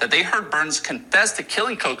claimed that they heard Burns confess to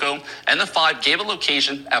killing Coco, and the 5 gave a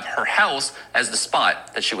location of her house as the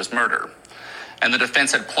spot that she was murdered. And the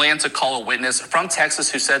defense had planned to call a witness from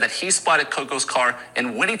Texas who said that he spotted Coco's car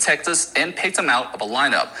in Winnie, Texas, and picked him out of a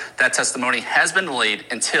lineup. That testimony has been delayed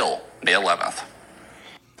until May 11th.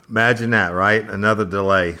 Imagine that, right? Another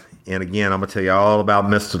delay. And again, I'm going to tell you all about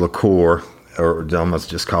Mr. LaCour, or I must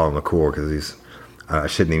just call him LaCour because I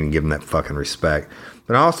shouldn't even give him that fucking respect.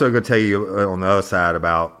 But I'm also going to tell you on the other side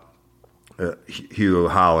about Hugh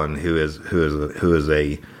Holland, who is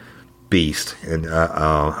a beast and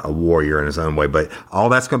a warrior in his own way. But all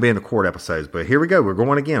that's going to be in the court episodes. But here we go. We're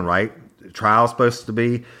going again, right? The trial's supposed to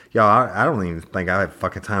be. Y'all, I don't even think I have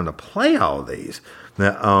fucking time to play all of these.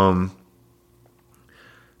 Now, all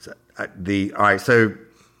right. So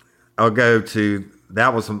I'll go to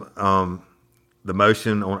that was the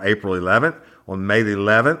motion on April 11th. On May the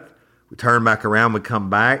 11th, we turn back around. We come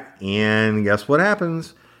back, and guess what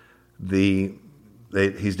happens?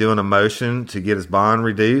 He's doing a motion to get his bond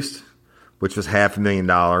reduced, which was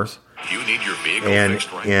 $500,000. You need your vehicle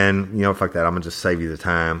fixed right. And fuck that. I'm gonna just save you the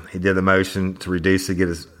time. He did the motion to reduce to get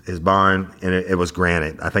his bond, and it was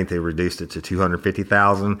granted. I think they reduced it to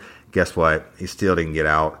 $250,000. Guess what? He still didn't get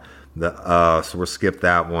out. So we'll skip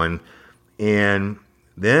that one. And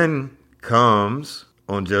then comes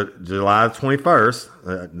on July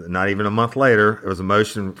 21st, not even a month later, it was a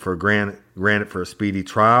motion for granted for a speedy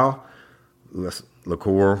trial.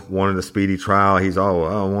 LaCour wanted a speedy trial. He's I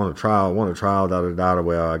want a trial, da-da-da.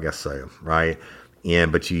 Well, I guess so, right?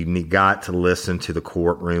 But you got to listen to the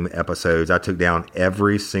courtroom episodes. I took down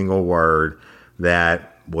every single word that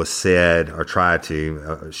was said, or tried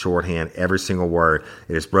to shorthand every single word.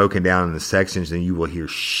 It is broken down into sections, and you will hear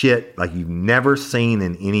shit like you've never seen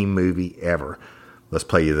in any movie ever. Let's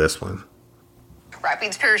play you this one.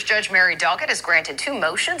 Rapides Parish Judge Mary Doggett has granted 2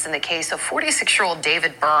 motions in the case of 46-year-old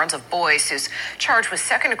David Burns of Boyce, who's charged with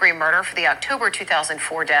second-degree murder for the October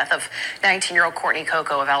 2004 death of 19-year-old Courtney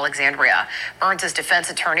Coco of Alexandria. Burns'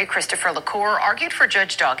 defense attorney, Christopher LaCour, argued for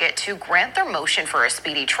Judge Doggett to grant their motion for a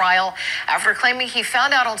speedy trial after claiming he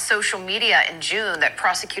found out on social media in June that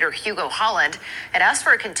prosecutor Hugo Holland had asked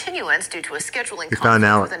for a continuance due to a scheduling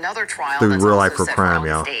conflict with another trial through that's real also life for set crime, for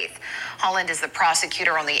y'all. August 8th. Holland is the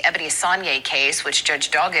prosecutor on the Ebony Saunier case, which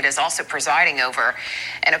Judge Doggett is also presiding over.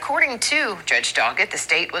 And according to Judge Doggett, the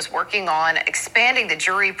state was working on expanding the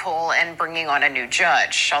jury pool and bringing on a new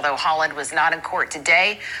judge. Although Holland was not in court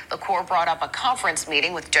today, LaCour brought up a conference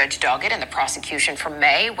meeting with Judge Doggett and the prosecution from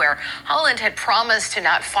May, where Holland had promised to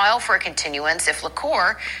not file for a continuance if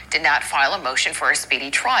LaCour did not file a motion for a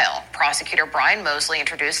speedy trial. Prosecutor Brian Mosley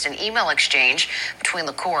introduced an email exchange between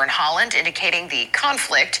LaCour and Holland indicating the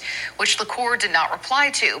conflict, which LaCour did not reply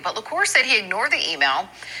to, but LaCour said he ignored the email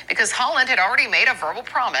because Holland had already made a verbal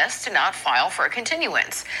promise to not file for a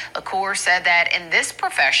continuance. LaCour said that in this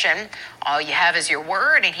profession, all you have is your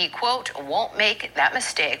word, and he, quote, won't make that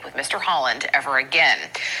mistake with Mr. Holland ever again.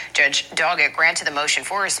 Judge Doggett granted the motion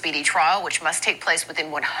for a speedy trial, which must take place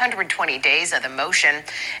within 120 days of the motion.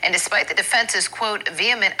 And despite the defense's, quote,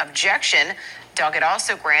 vehement objection, Doggett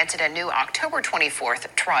also granted a new October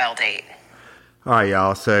 24th trial date. All right,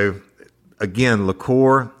 y'all. So, again,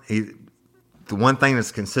 LaCour, the one thing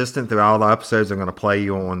that's consistent through all the episodes I'm going to play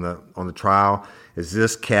you on the trial is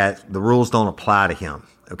this cat, the rules don't apply to him,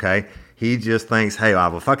 okay? He just thinks, hey,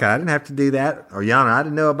 well, fuck it, I didn't have to do that. Or, Yana, I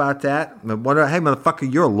didn't know about that. Hey,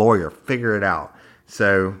 motherfucker, you're a lawyer. Figure it out.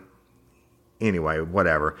 So, anyway,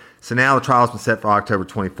 whatever. So now the trial's been set for October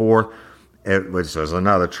 24th, which was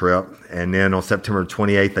another trip. And then on September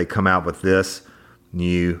 28th, they come out with this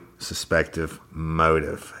new suspective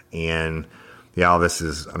motive. And, y'all, this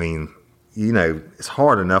is, I mean, you know, it's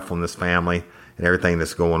hard enough on this family and everything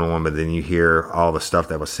that's going on, but then you hear all the stuff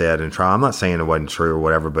that was said in trial. I'm not saying it wasn't true or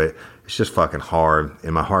whatever, but it's just fucking hard,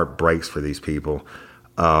 and my heart breaks for these people.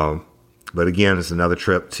 But again, it's another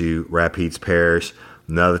trip to Rapides Parish,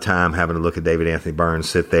 another time having to look at David Anthony Burns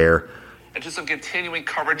sit there. And to some continuing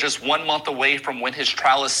coverage just 1 month away from when his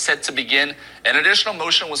trial is set to begin, an additional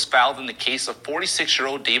motion was filed in the case of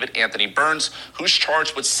 46-year-old David Anthony Burns, who's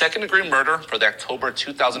charged with second-degree murder for the October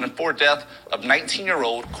 2004 death of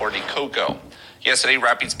 19-year-old Courtney Coco. Yesterday,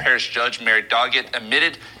 Rapides Parish Judge Mary Doggett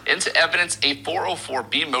admitted into evidence a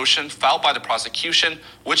 404B motion filed by the prosecution,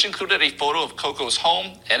 which included a photo of Coco's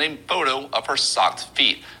home and a photo of her socked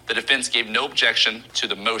feet. The defense gave no objection to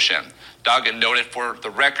the motion. Doggett noted for the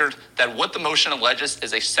record that what the motion alleges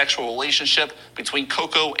is a sexual relationship between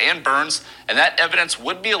Coco and Burns, and that evidence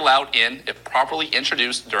would be allowed in if properly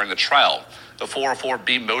introduced during the trial. The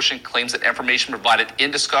 404B motion claims that information provided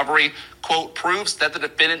in discovery, quote, proves that the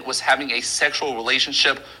defendant was having a sexual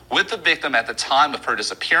relationship with the victim at the time of her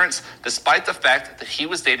disappearance, despite the fact that he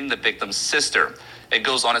was dating the victim's sister. It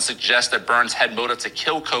goes on to suggest that Burns had motive to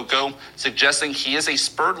kill Coco, suggesting he is a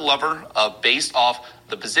spurred lover based off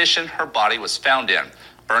the position her body was found in.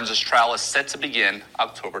 Burns' trial is set to begin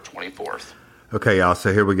October 24th. Okay, y'all,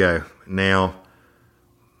 so here we go. Now,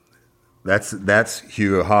 that's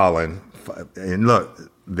Hugo Holland. And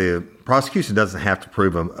look, the prosecution doesn't have to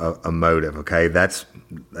prove a motive, okay?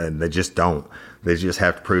 They just don't. They just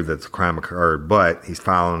have to prove that the crime occurred, but he's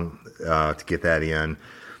filing to get that in.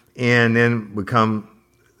 And then we come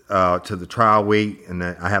to the trial week, and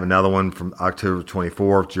I have another one from October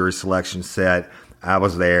 24th, jury selection set. I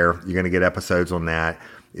was there. You're going to get episodes on that.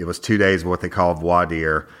 It was 2 days of what they call voir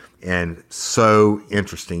dire, and so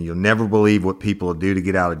interesting. You'll never believe what people do to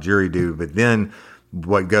get out of jury duty, but then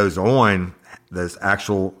what goes on, this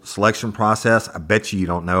actual selection process, I bet you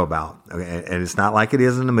don't know about. Okay? And it's not like it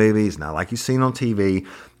is in the movie. It's not like you've seen on TV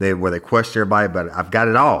where they question everybody, but I've got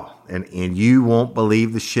it all. And you won't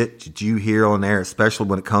believe the shit that you hear on there, especially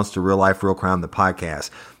when it comes to Real Life, Real Crime, the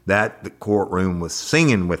podcast. The courtroom was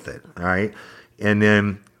singing with it, all right? And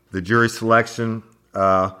then the jury selection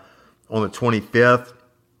on the 25th,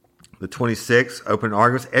 the 26th, open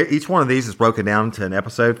arguments. Each one of these is broken down into an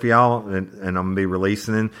episode for y'all, and I'm going to be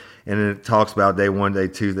releasing it. And then it talks about day 1, day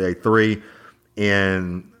 2, day 3.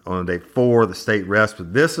 And on day 4, the state rests.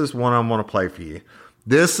 But this is one I'm going to play for you.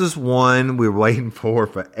 This is one we were waiting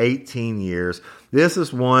for 18 years. This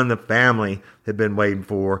is one the family had been waiting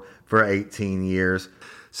for 18 years.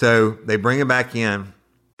 So they bring him back in.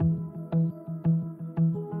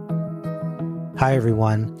 Hi,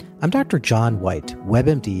 everyone. I'm Dr. John White,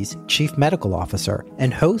 WebMD's Chief Medical Officer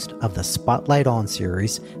and host of the Spotlight On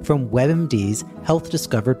series from WebMD's Health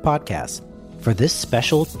Discovered podcast. For this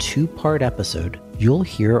special 2-part episode, you'll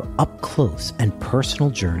hear up close and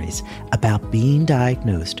personal journeys about being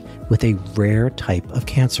diagnosed with a rare type of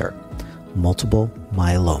cancer, multiple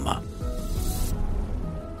myeloma.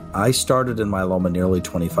 I started in myeloma nearly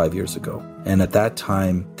 25 years ago. And at that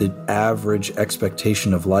time, the average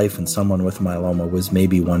expectation of life in someone with myeloma was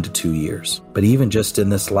maybe 1 to 2 years. But even just in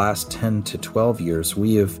this last 10 to 12 years,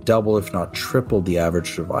 we have doubled, if not tripled, the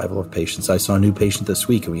average survival of patients. I saw a new patient this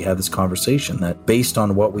week, and we had this conversation that based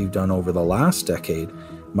on what we've done over the last decade,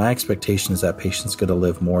 my expectation is that patient's going to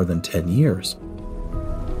live more than 10 years.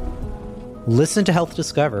 Listen to Health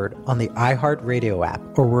Discovered on the iHeartRadio app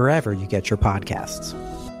or wherever you get your podcasts.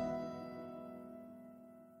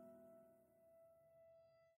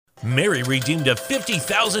 Mary redeemed a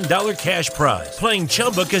 $50,000 cash prize playing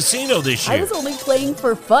Chumba Casino this year. I was only playing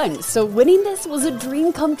for fun, so winning this was a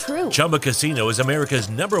dream come true. Chumba Casino is America's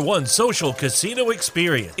 #1 social casino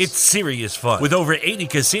experience. It's serious fun. With over 80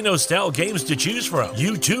 casino-style games to choose from,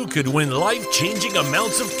 you too could win life-changing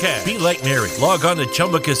amounts of cash. Be like Mary. Log on to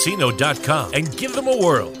ChumbaCasino.com and give them a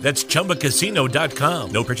whirl. That's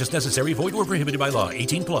ChumbaCasino.com. No purchase necessary. Void where prohibited by law.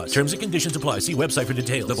 18+. Terms and conditions apply. See website for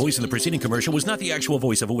details. The voice in the preceding commercial was not the actual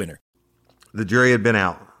voice of a winner. The jury had been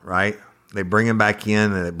out, right? They bring him back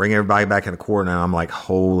in, and they bring everybody back in the court, and I'm like,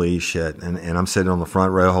 holy shit. And I'm sitting on the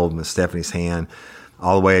front row holding Miss Stephanie's hand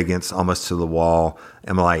all the way against almost to the wall.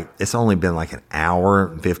 And I'm like, it's only been like an hour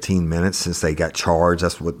and 15 minutes since they got charged.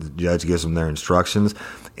 That's what the judge gives them their instructions.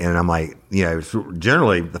 And I'm like, you know,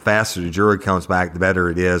 generally the faster the jury comes back, the better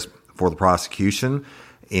it is for the prosecution.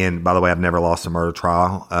 And by the way, I've never lost a murder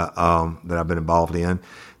trial that I've been involved in,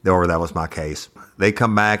 or that was my case. They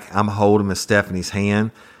come back, I'm holding Miss Stephanie's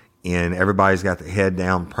hand, and everybody's got their head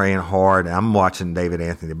down, praying hard. I'm watching David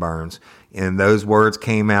Anthony Burns. And those words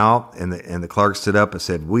came out, and the clerk stood up and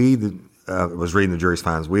said, was reading the jury's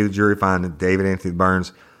findings. We, the jury, find that David Anthony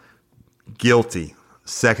Burns guilty,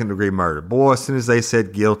 second-degree murder. Boy, as soon as they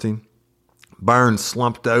said guilty, Burns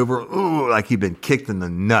slumped over, like he'd been kicked in the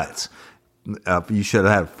nuts. You should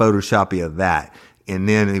have had a Photoshopy of that. And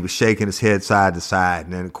then he was shaking his head side to side.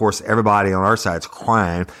 And then, of course, everybody on our side's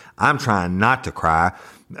crying. I'm trying not to cry.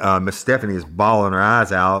 Miss Stephanie is bawling her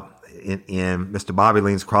eyes out. And Mr. Bobby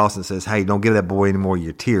leans across and says, hey, don't give that boy any more of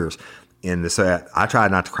your tears. And so I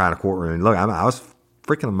tried not to cry in the courtroom. And look, I was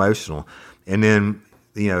freaking emotional. And then,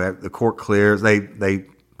 you know, the court clears. They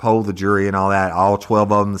polled the jury and all that. All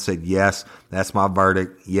 12 of them said, yes, that's my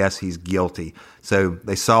verdict. Yes, he's guilty. So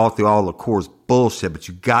they saw through all the court's bullshit, but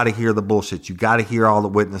you got to hear the bullshit. You got to hear all the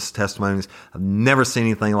witness testimonies. I've never seen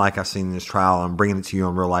anything like I've seen in this trial. I'm bringing it to you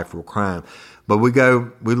on Real Life, Real Crime. But we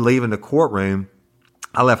leave in the courtroom.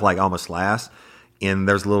 I left like almost last, and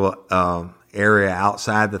there's a little area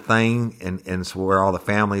outside the thing, and it's where all the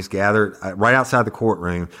families gathered right outside the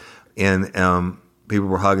courtroom, and people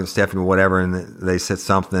were hugging Stephanie or whatever, and they said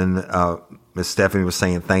something. Miss Stephanie was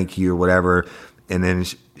saying thank you or whatever, and then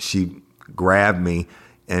she grabbed me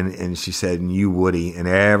and she said, and you, Woody, and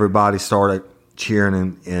everybody started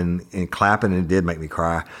cheering and clapping, and it did make me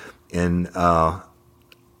cry. And I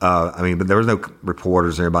mean, but there was no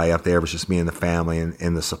reporters or anybody up there. It was just me and the family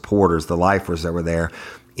and the supporters, the lifers that were there.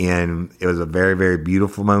 And it was a very, very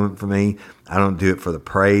beautiful moment for me. I don't do it for the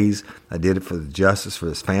praise. I did it for the justice for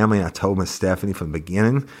this family. And I told Miss Stephanie from the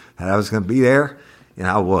beginning that I was going to be there, and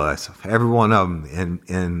I was. Every one of them.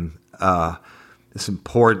 And it's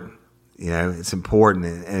important. You know, it's important.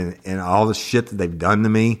 And all the shit that they've done to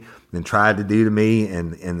me and tried to do to me,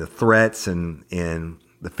 and the threats and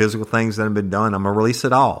the physical things that have been done, I'm going to release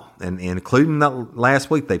it all. And including that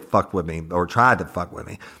last week, they fucked with me or tried to fuck with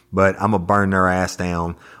me. But I'm going to burn their ass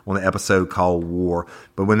down on the episode called War.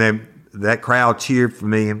 But when that crowd cheered for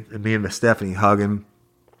me and me and Miss Stephanie hugging,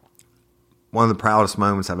 one of the proudest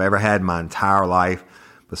moments I've ever had in my entire life,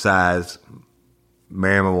 besides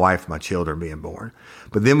marrying my wife and my children being born.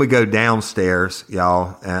 But then we go downstairs,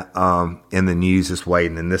 y'all, and the news is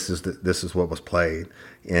waiting, and this is what was played.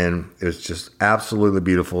 And it was just absolutely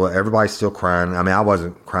beautiful. Everybody's still crying. I mean, I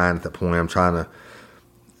wasn't crying at that point. I'm trying to,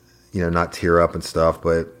 you know, not tear up and stuff.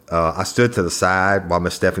 But I stood to the side while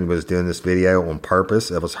Miss Stephanie was doing this video on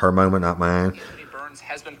purpose. It was her moment, not mine. Anthony Burns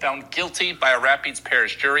has been found guilty by a Rapides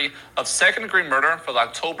Parish jury of second-degree murder for the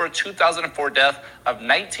October 2004 death of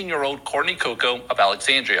 19-year-old Courtney Coco of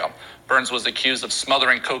Alexandria. Burns was accused of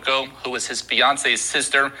smothering Coco, who was his fiance's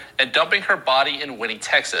sister, and dumping her body in Winnie,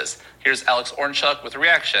 Texas. Here's Alex Ornchuk with a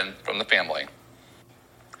reaction from the family.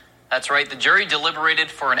 That's right. The jury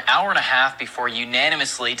deliberated for an hour and a half before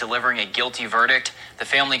unanimously delivering a guilty verdict. The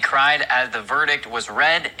family cried as the verdict was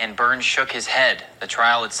read, and Burns shook his head. The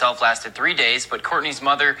trial itself lasted 3 days, but Courtney's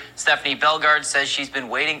mother, Stephanie Bellegarde, says she's been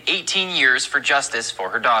waiting 18 years for justice for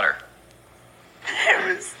her daughter.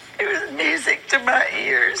 It was music to my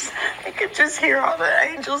ears. I could just hear all the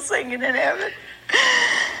angels singing in heaven.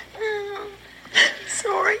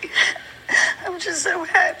 Sorry. I'm just so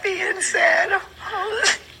happy and sad.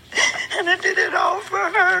 And I did it all for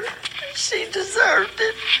her. She deserved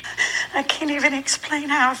it. I can't even explain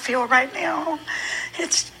how I feel right now.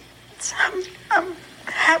 I'm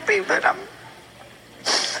happy, but I'm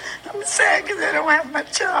sad because I don't have my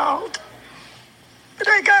child. But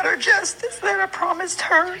I got her justice that I promised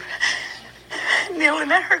her,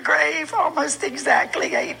 kneeling at her grave almost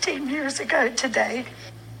exactly 18 years ago today.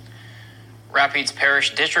 Rapides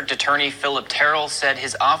Parish District Attorney Philip Terrell said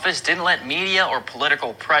his office didn't let media or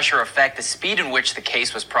political pressure affect the speed in which the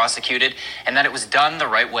case was prosecuted, and that it was done the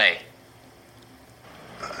right way.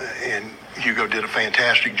 And Hugo did a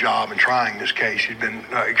fantastic job in trying this case. He'd been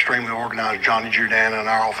extremely organized. Johnny Giordana and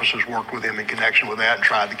our offices worked with him in connection with that and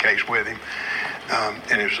tried the case with him.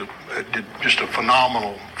 And it did just a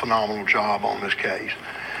phenomenal job on this case.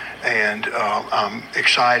 And I'm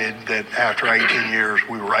excited that after 18 years,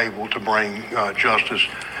 we were able to bring justice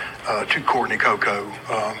to Courtney Coco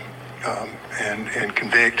and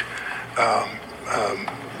convict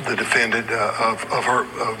the defendant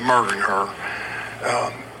of murdering her.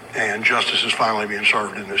 And justice is finally being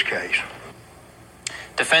served in this case.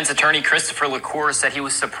 Defense attorney Christopher LaCour said he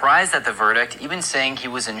was surprised at the verdict, even saying he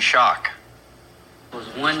was in shock. It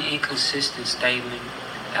was one inconsistent statement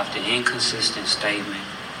after inconsistent statement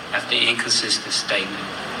after inconsistent statement.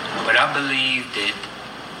 But I believe that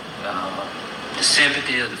the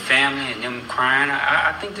sympathy of the family and them crying,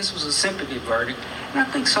 I think this was a sympathy verdict. And I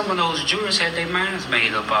think some of those jurors had their minds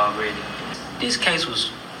made up already. This case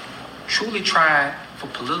was truly tried for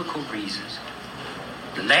political reasons.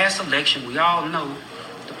 The last election, we all know,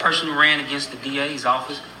 the person who ran against the DA's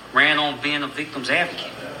office ran on being a victim's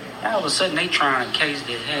advocate. Now all of a sudden they trying a case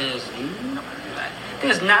that has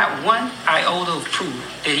there's not one iota of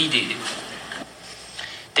proof that he did it.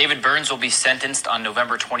 David Burns will be sentenced on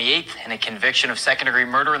November 28th, and a conviction of second-degree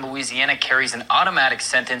murder in Louisiana carries an automatic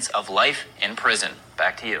sentence of life in prison.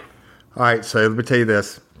 Back to you. All right, so let me tell you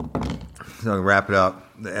this. So I'll wrap it up.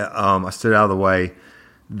 I stood out of the way.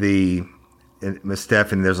 Miss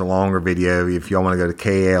Stephanie, there's a longer video if y'all want to go to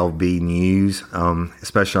KLB News,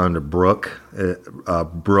 especially under Brooke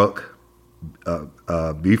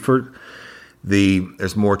Buford.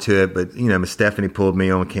 There's more to it, but Miss Stephanie pulled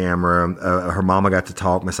me on camera. Her mama got to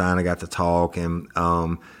talk, Miss Anna got to talk, and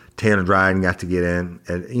Tanner Dryden got to get in.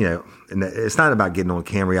 And it's not about getting on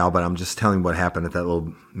camera, y'all, but I'm just telling you what happened at that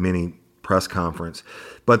little mini press conference.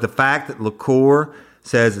 But the fact that LaCour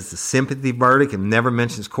says it's a sympathy verdict and never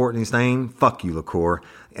mentions Courtney's name, fuck you, LaCour.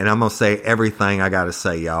 And I'm going to say everything I got to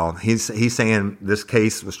say, y'all. He's saying this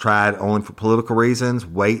case was tried only for political reasons.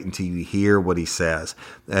 Wait until you hear what he says.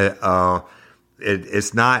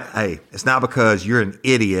 It's not because you're an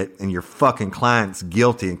idiot and your fucking client's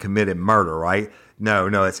guilty and committed murder, right? No,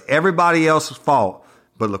 it's everybody else's fault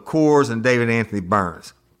but LaCour's and David Anthony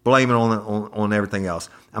Burns. Blame it on everything else.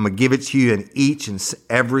 I'm going to give it to you in each and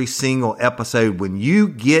every single episode. When you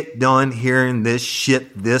get done hearing this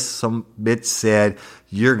shit, some bitch said,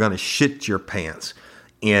 you're going to shit your pants.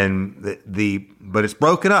 And but it's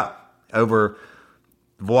broken up over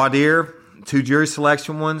voir dire, 2 jury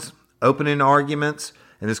selection ones, opening arguments,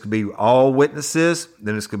 and this could be all witnesses.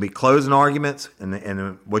 Then this could be closing arguments.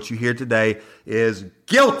 And what you hear today is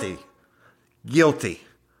guilty.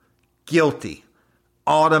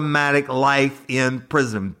 Automatic life in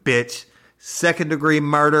prison, bitch. Second degree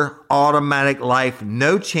murder, automatic life.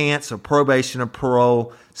 No chance of probation or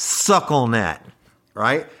parole. Suck on that.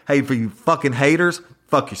 Right? Hey, for you fucking haters,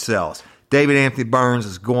 fuck yourselves. David Anthony Burns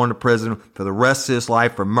is going to prison for the rest of his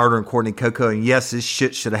life for murdering Courtney Coco. And yes, this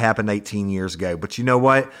shit should have happened 18 years ago. But you know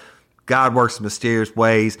what? God works in mysterious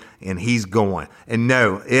ways, and he's going. And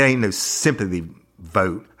no, it ain't no sympathy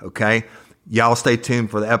vote, okay? Y'all stay tuned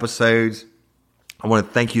for the episodes. I want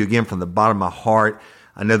to thank you again from the bottom of my heart.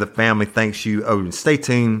 I know the family thanks you. Oh, and stay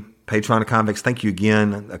tuned. Patreon of Convicts, thank you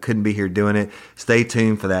again. I couldn't be here doing it. Stay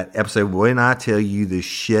tuned for that episode when I tell you the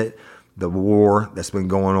shit, the war that's been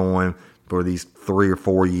going on for these 3 or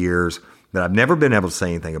 4 years that I've never been able to say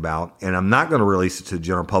anything about, and I'm not going to release it to the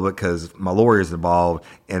general public because my lawyer is involved,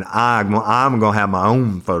 and I'm going to have my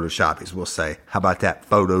own Photoshopies, we'll say. How about that?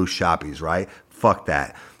 Photoshopies, right? Fuck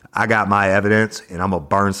that. I got my evidence, and I'm going to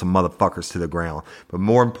burn some motherfuckers to the ground. But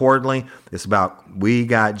more importantly, it's about we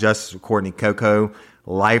got justice for Courtney Coco.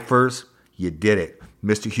 Lifers, you did it.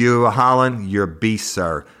 Mr. Hugo Holland, you're a beast,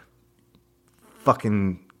 sir.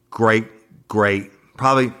 Fucking great.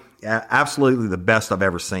 Probably absolutely the best I've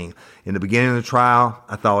ever seen. In the beginning of the trial,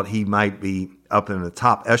 I thought he might be up in the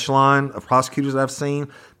top echelon of prosecutors I've seen.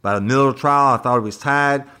 By the middle of the trial, I thought he was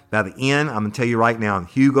tied. By the end, I'm going to tell you right now,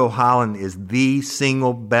 Hugo Holland is the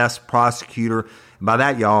single best prosecutor. And by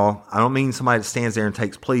that, y'all, I don't mean somebody that stands there and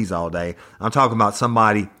takes pleas all day. I'm talking about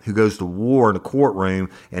somebody who goes to war in the courtroom,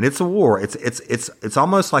 and it's a war. It's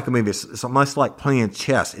almost like a movie. It's almost like playing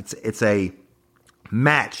chess. It's a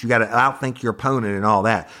match. You got to outthink your opponent and all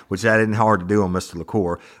that, which that isn't hard to do on Mr.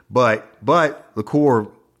 LaCour. But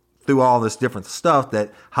LaCour, through all this different stuff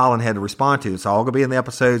that Holland had to respond to. It's all going to be in the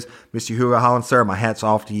episodes. Mr. Hugo Holland, sir, my hat's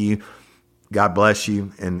off to you. God bless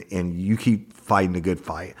you, and you keep fighting a good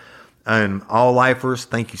fight. And all lifers,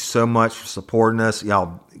 thank you so much for supporting us.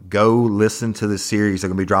 Y'all go listen to this series. They're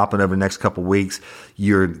going to be dropping over the next couple of weeks.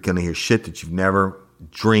 You're going to hear shit that you've never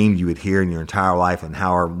dreamed you would hear in your entire life and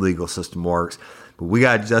how our legal system works. But we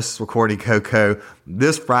got Justice for Courtney Coco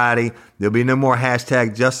this Friday. There'll be no more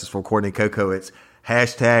hashtag Justice for Courtney Coco. It's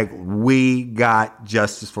hashtag we got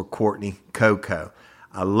Justice for Courtney Coco.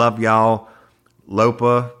 I love y'all.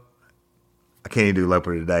 LOPA. I can't even do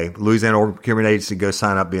LOPA today. Louisiana Organ Procurement Agency, go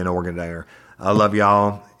sign up, be an organ donor. I love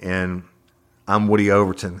y'all. And I'm Woody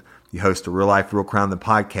Overton, the host of Real Life, Real Crime, the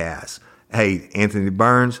podcast. Hey, Anthony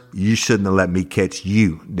Burns, you shouldn't have let me catch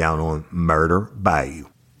you down on Murder Bayou.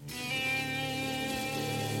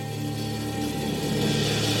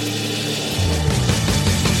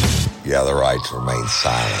 You have the right to remain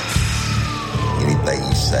silent. Anything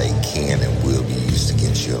you say can and will be used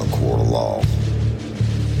against you in a court of law.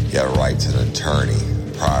 You have a right to an attorney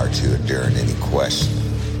prior to or during any question.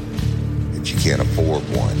 If you can't afford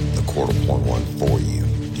one, the court will appoint one for you.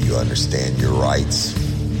 Do you understand your rights?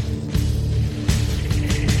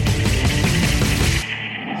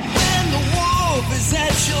 When the wolf is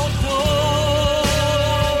at your door,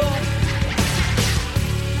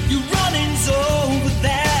 you're running over,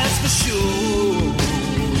 that's for sure.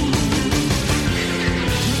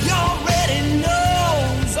 He already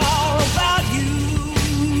knows all about you.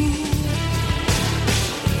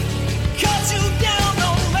 Cut you down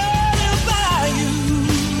no matter by you.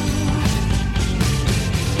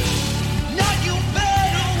 Now you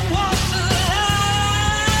better walk the line.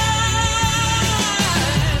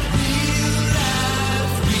 Real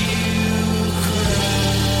life, real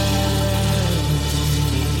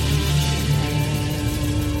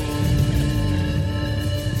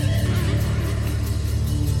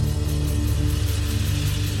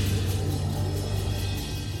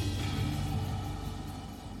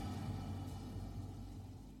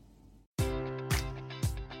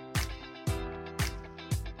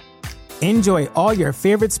Enjoy all your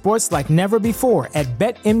favorite sports like never before at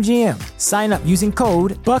BetMGM. Sign up using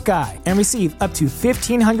code Buckeye and receive up to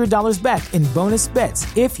 $1,500 back in bonus bets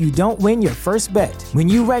if you don't win your first bet. When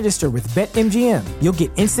you register with BetMGM, you'll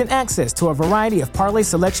get instant access to a variety of parlay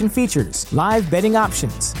selection features, live betting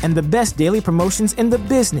options, and the best daily promotions in the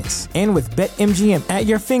business. And with BetMGM at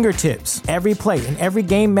your fingertips, every play and every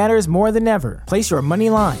game matters more than ever. Place your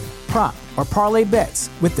money line, prop, or parlay bets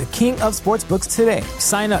with the king of sportsbooks today.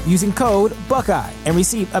 Sign up using code Buckeye and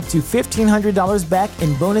receive up to $1,500 back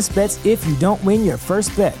in bonus bets if you don't win your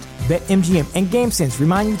first bet. BetMGM and GameSense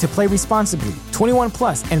remind you to play responsibly. 21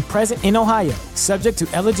 plus and present in Ohio, subject to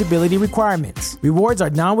eligibility requirements. Rewards are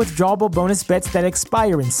non-withdrawable bonus bets that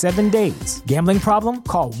expire in 7 days. Gambling problem?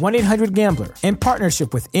 Call 1-800-GAMBLER. In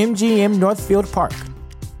partnership with MGM Northfield Park.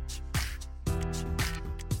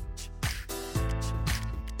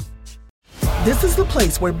 This is the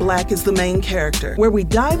place where Black is the main character, where we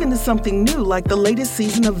dive into something new like the latest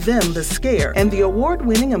season of Them, The Scare, and the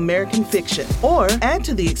award-winning American Fiction. Or add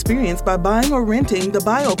to the experience by buying or renting the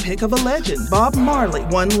biopic of a legend, Bob Marley,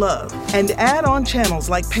 One Love. And add on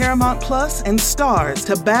channels like Paramount Plus and Stars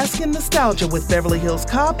to bask in nostalgia with Beverly Hills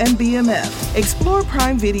Cop and BMF. Explore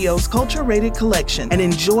Prime Video's culture-rated collection and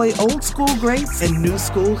enjoy old school greats and new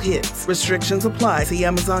school hits. Restrictions apply. See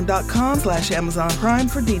Amazon.com/Amazon Prime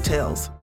for details.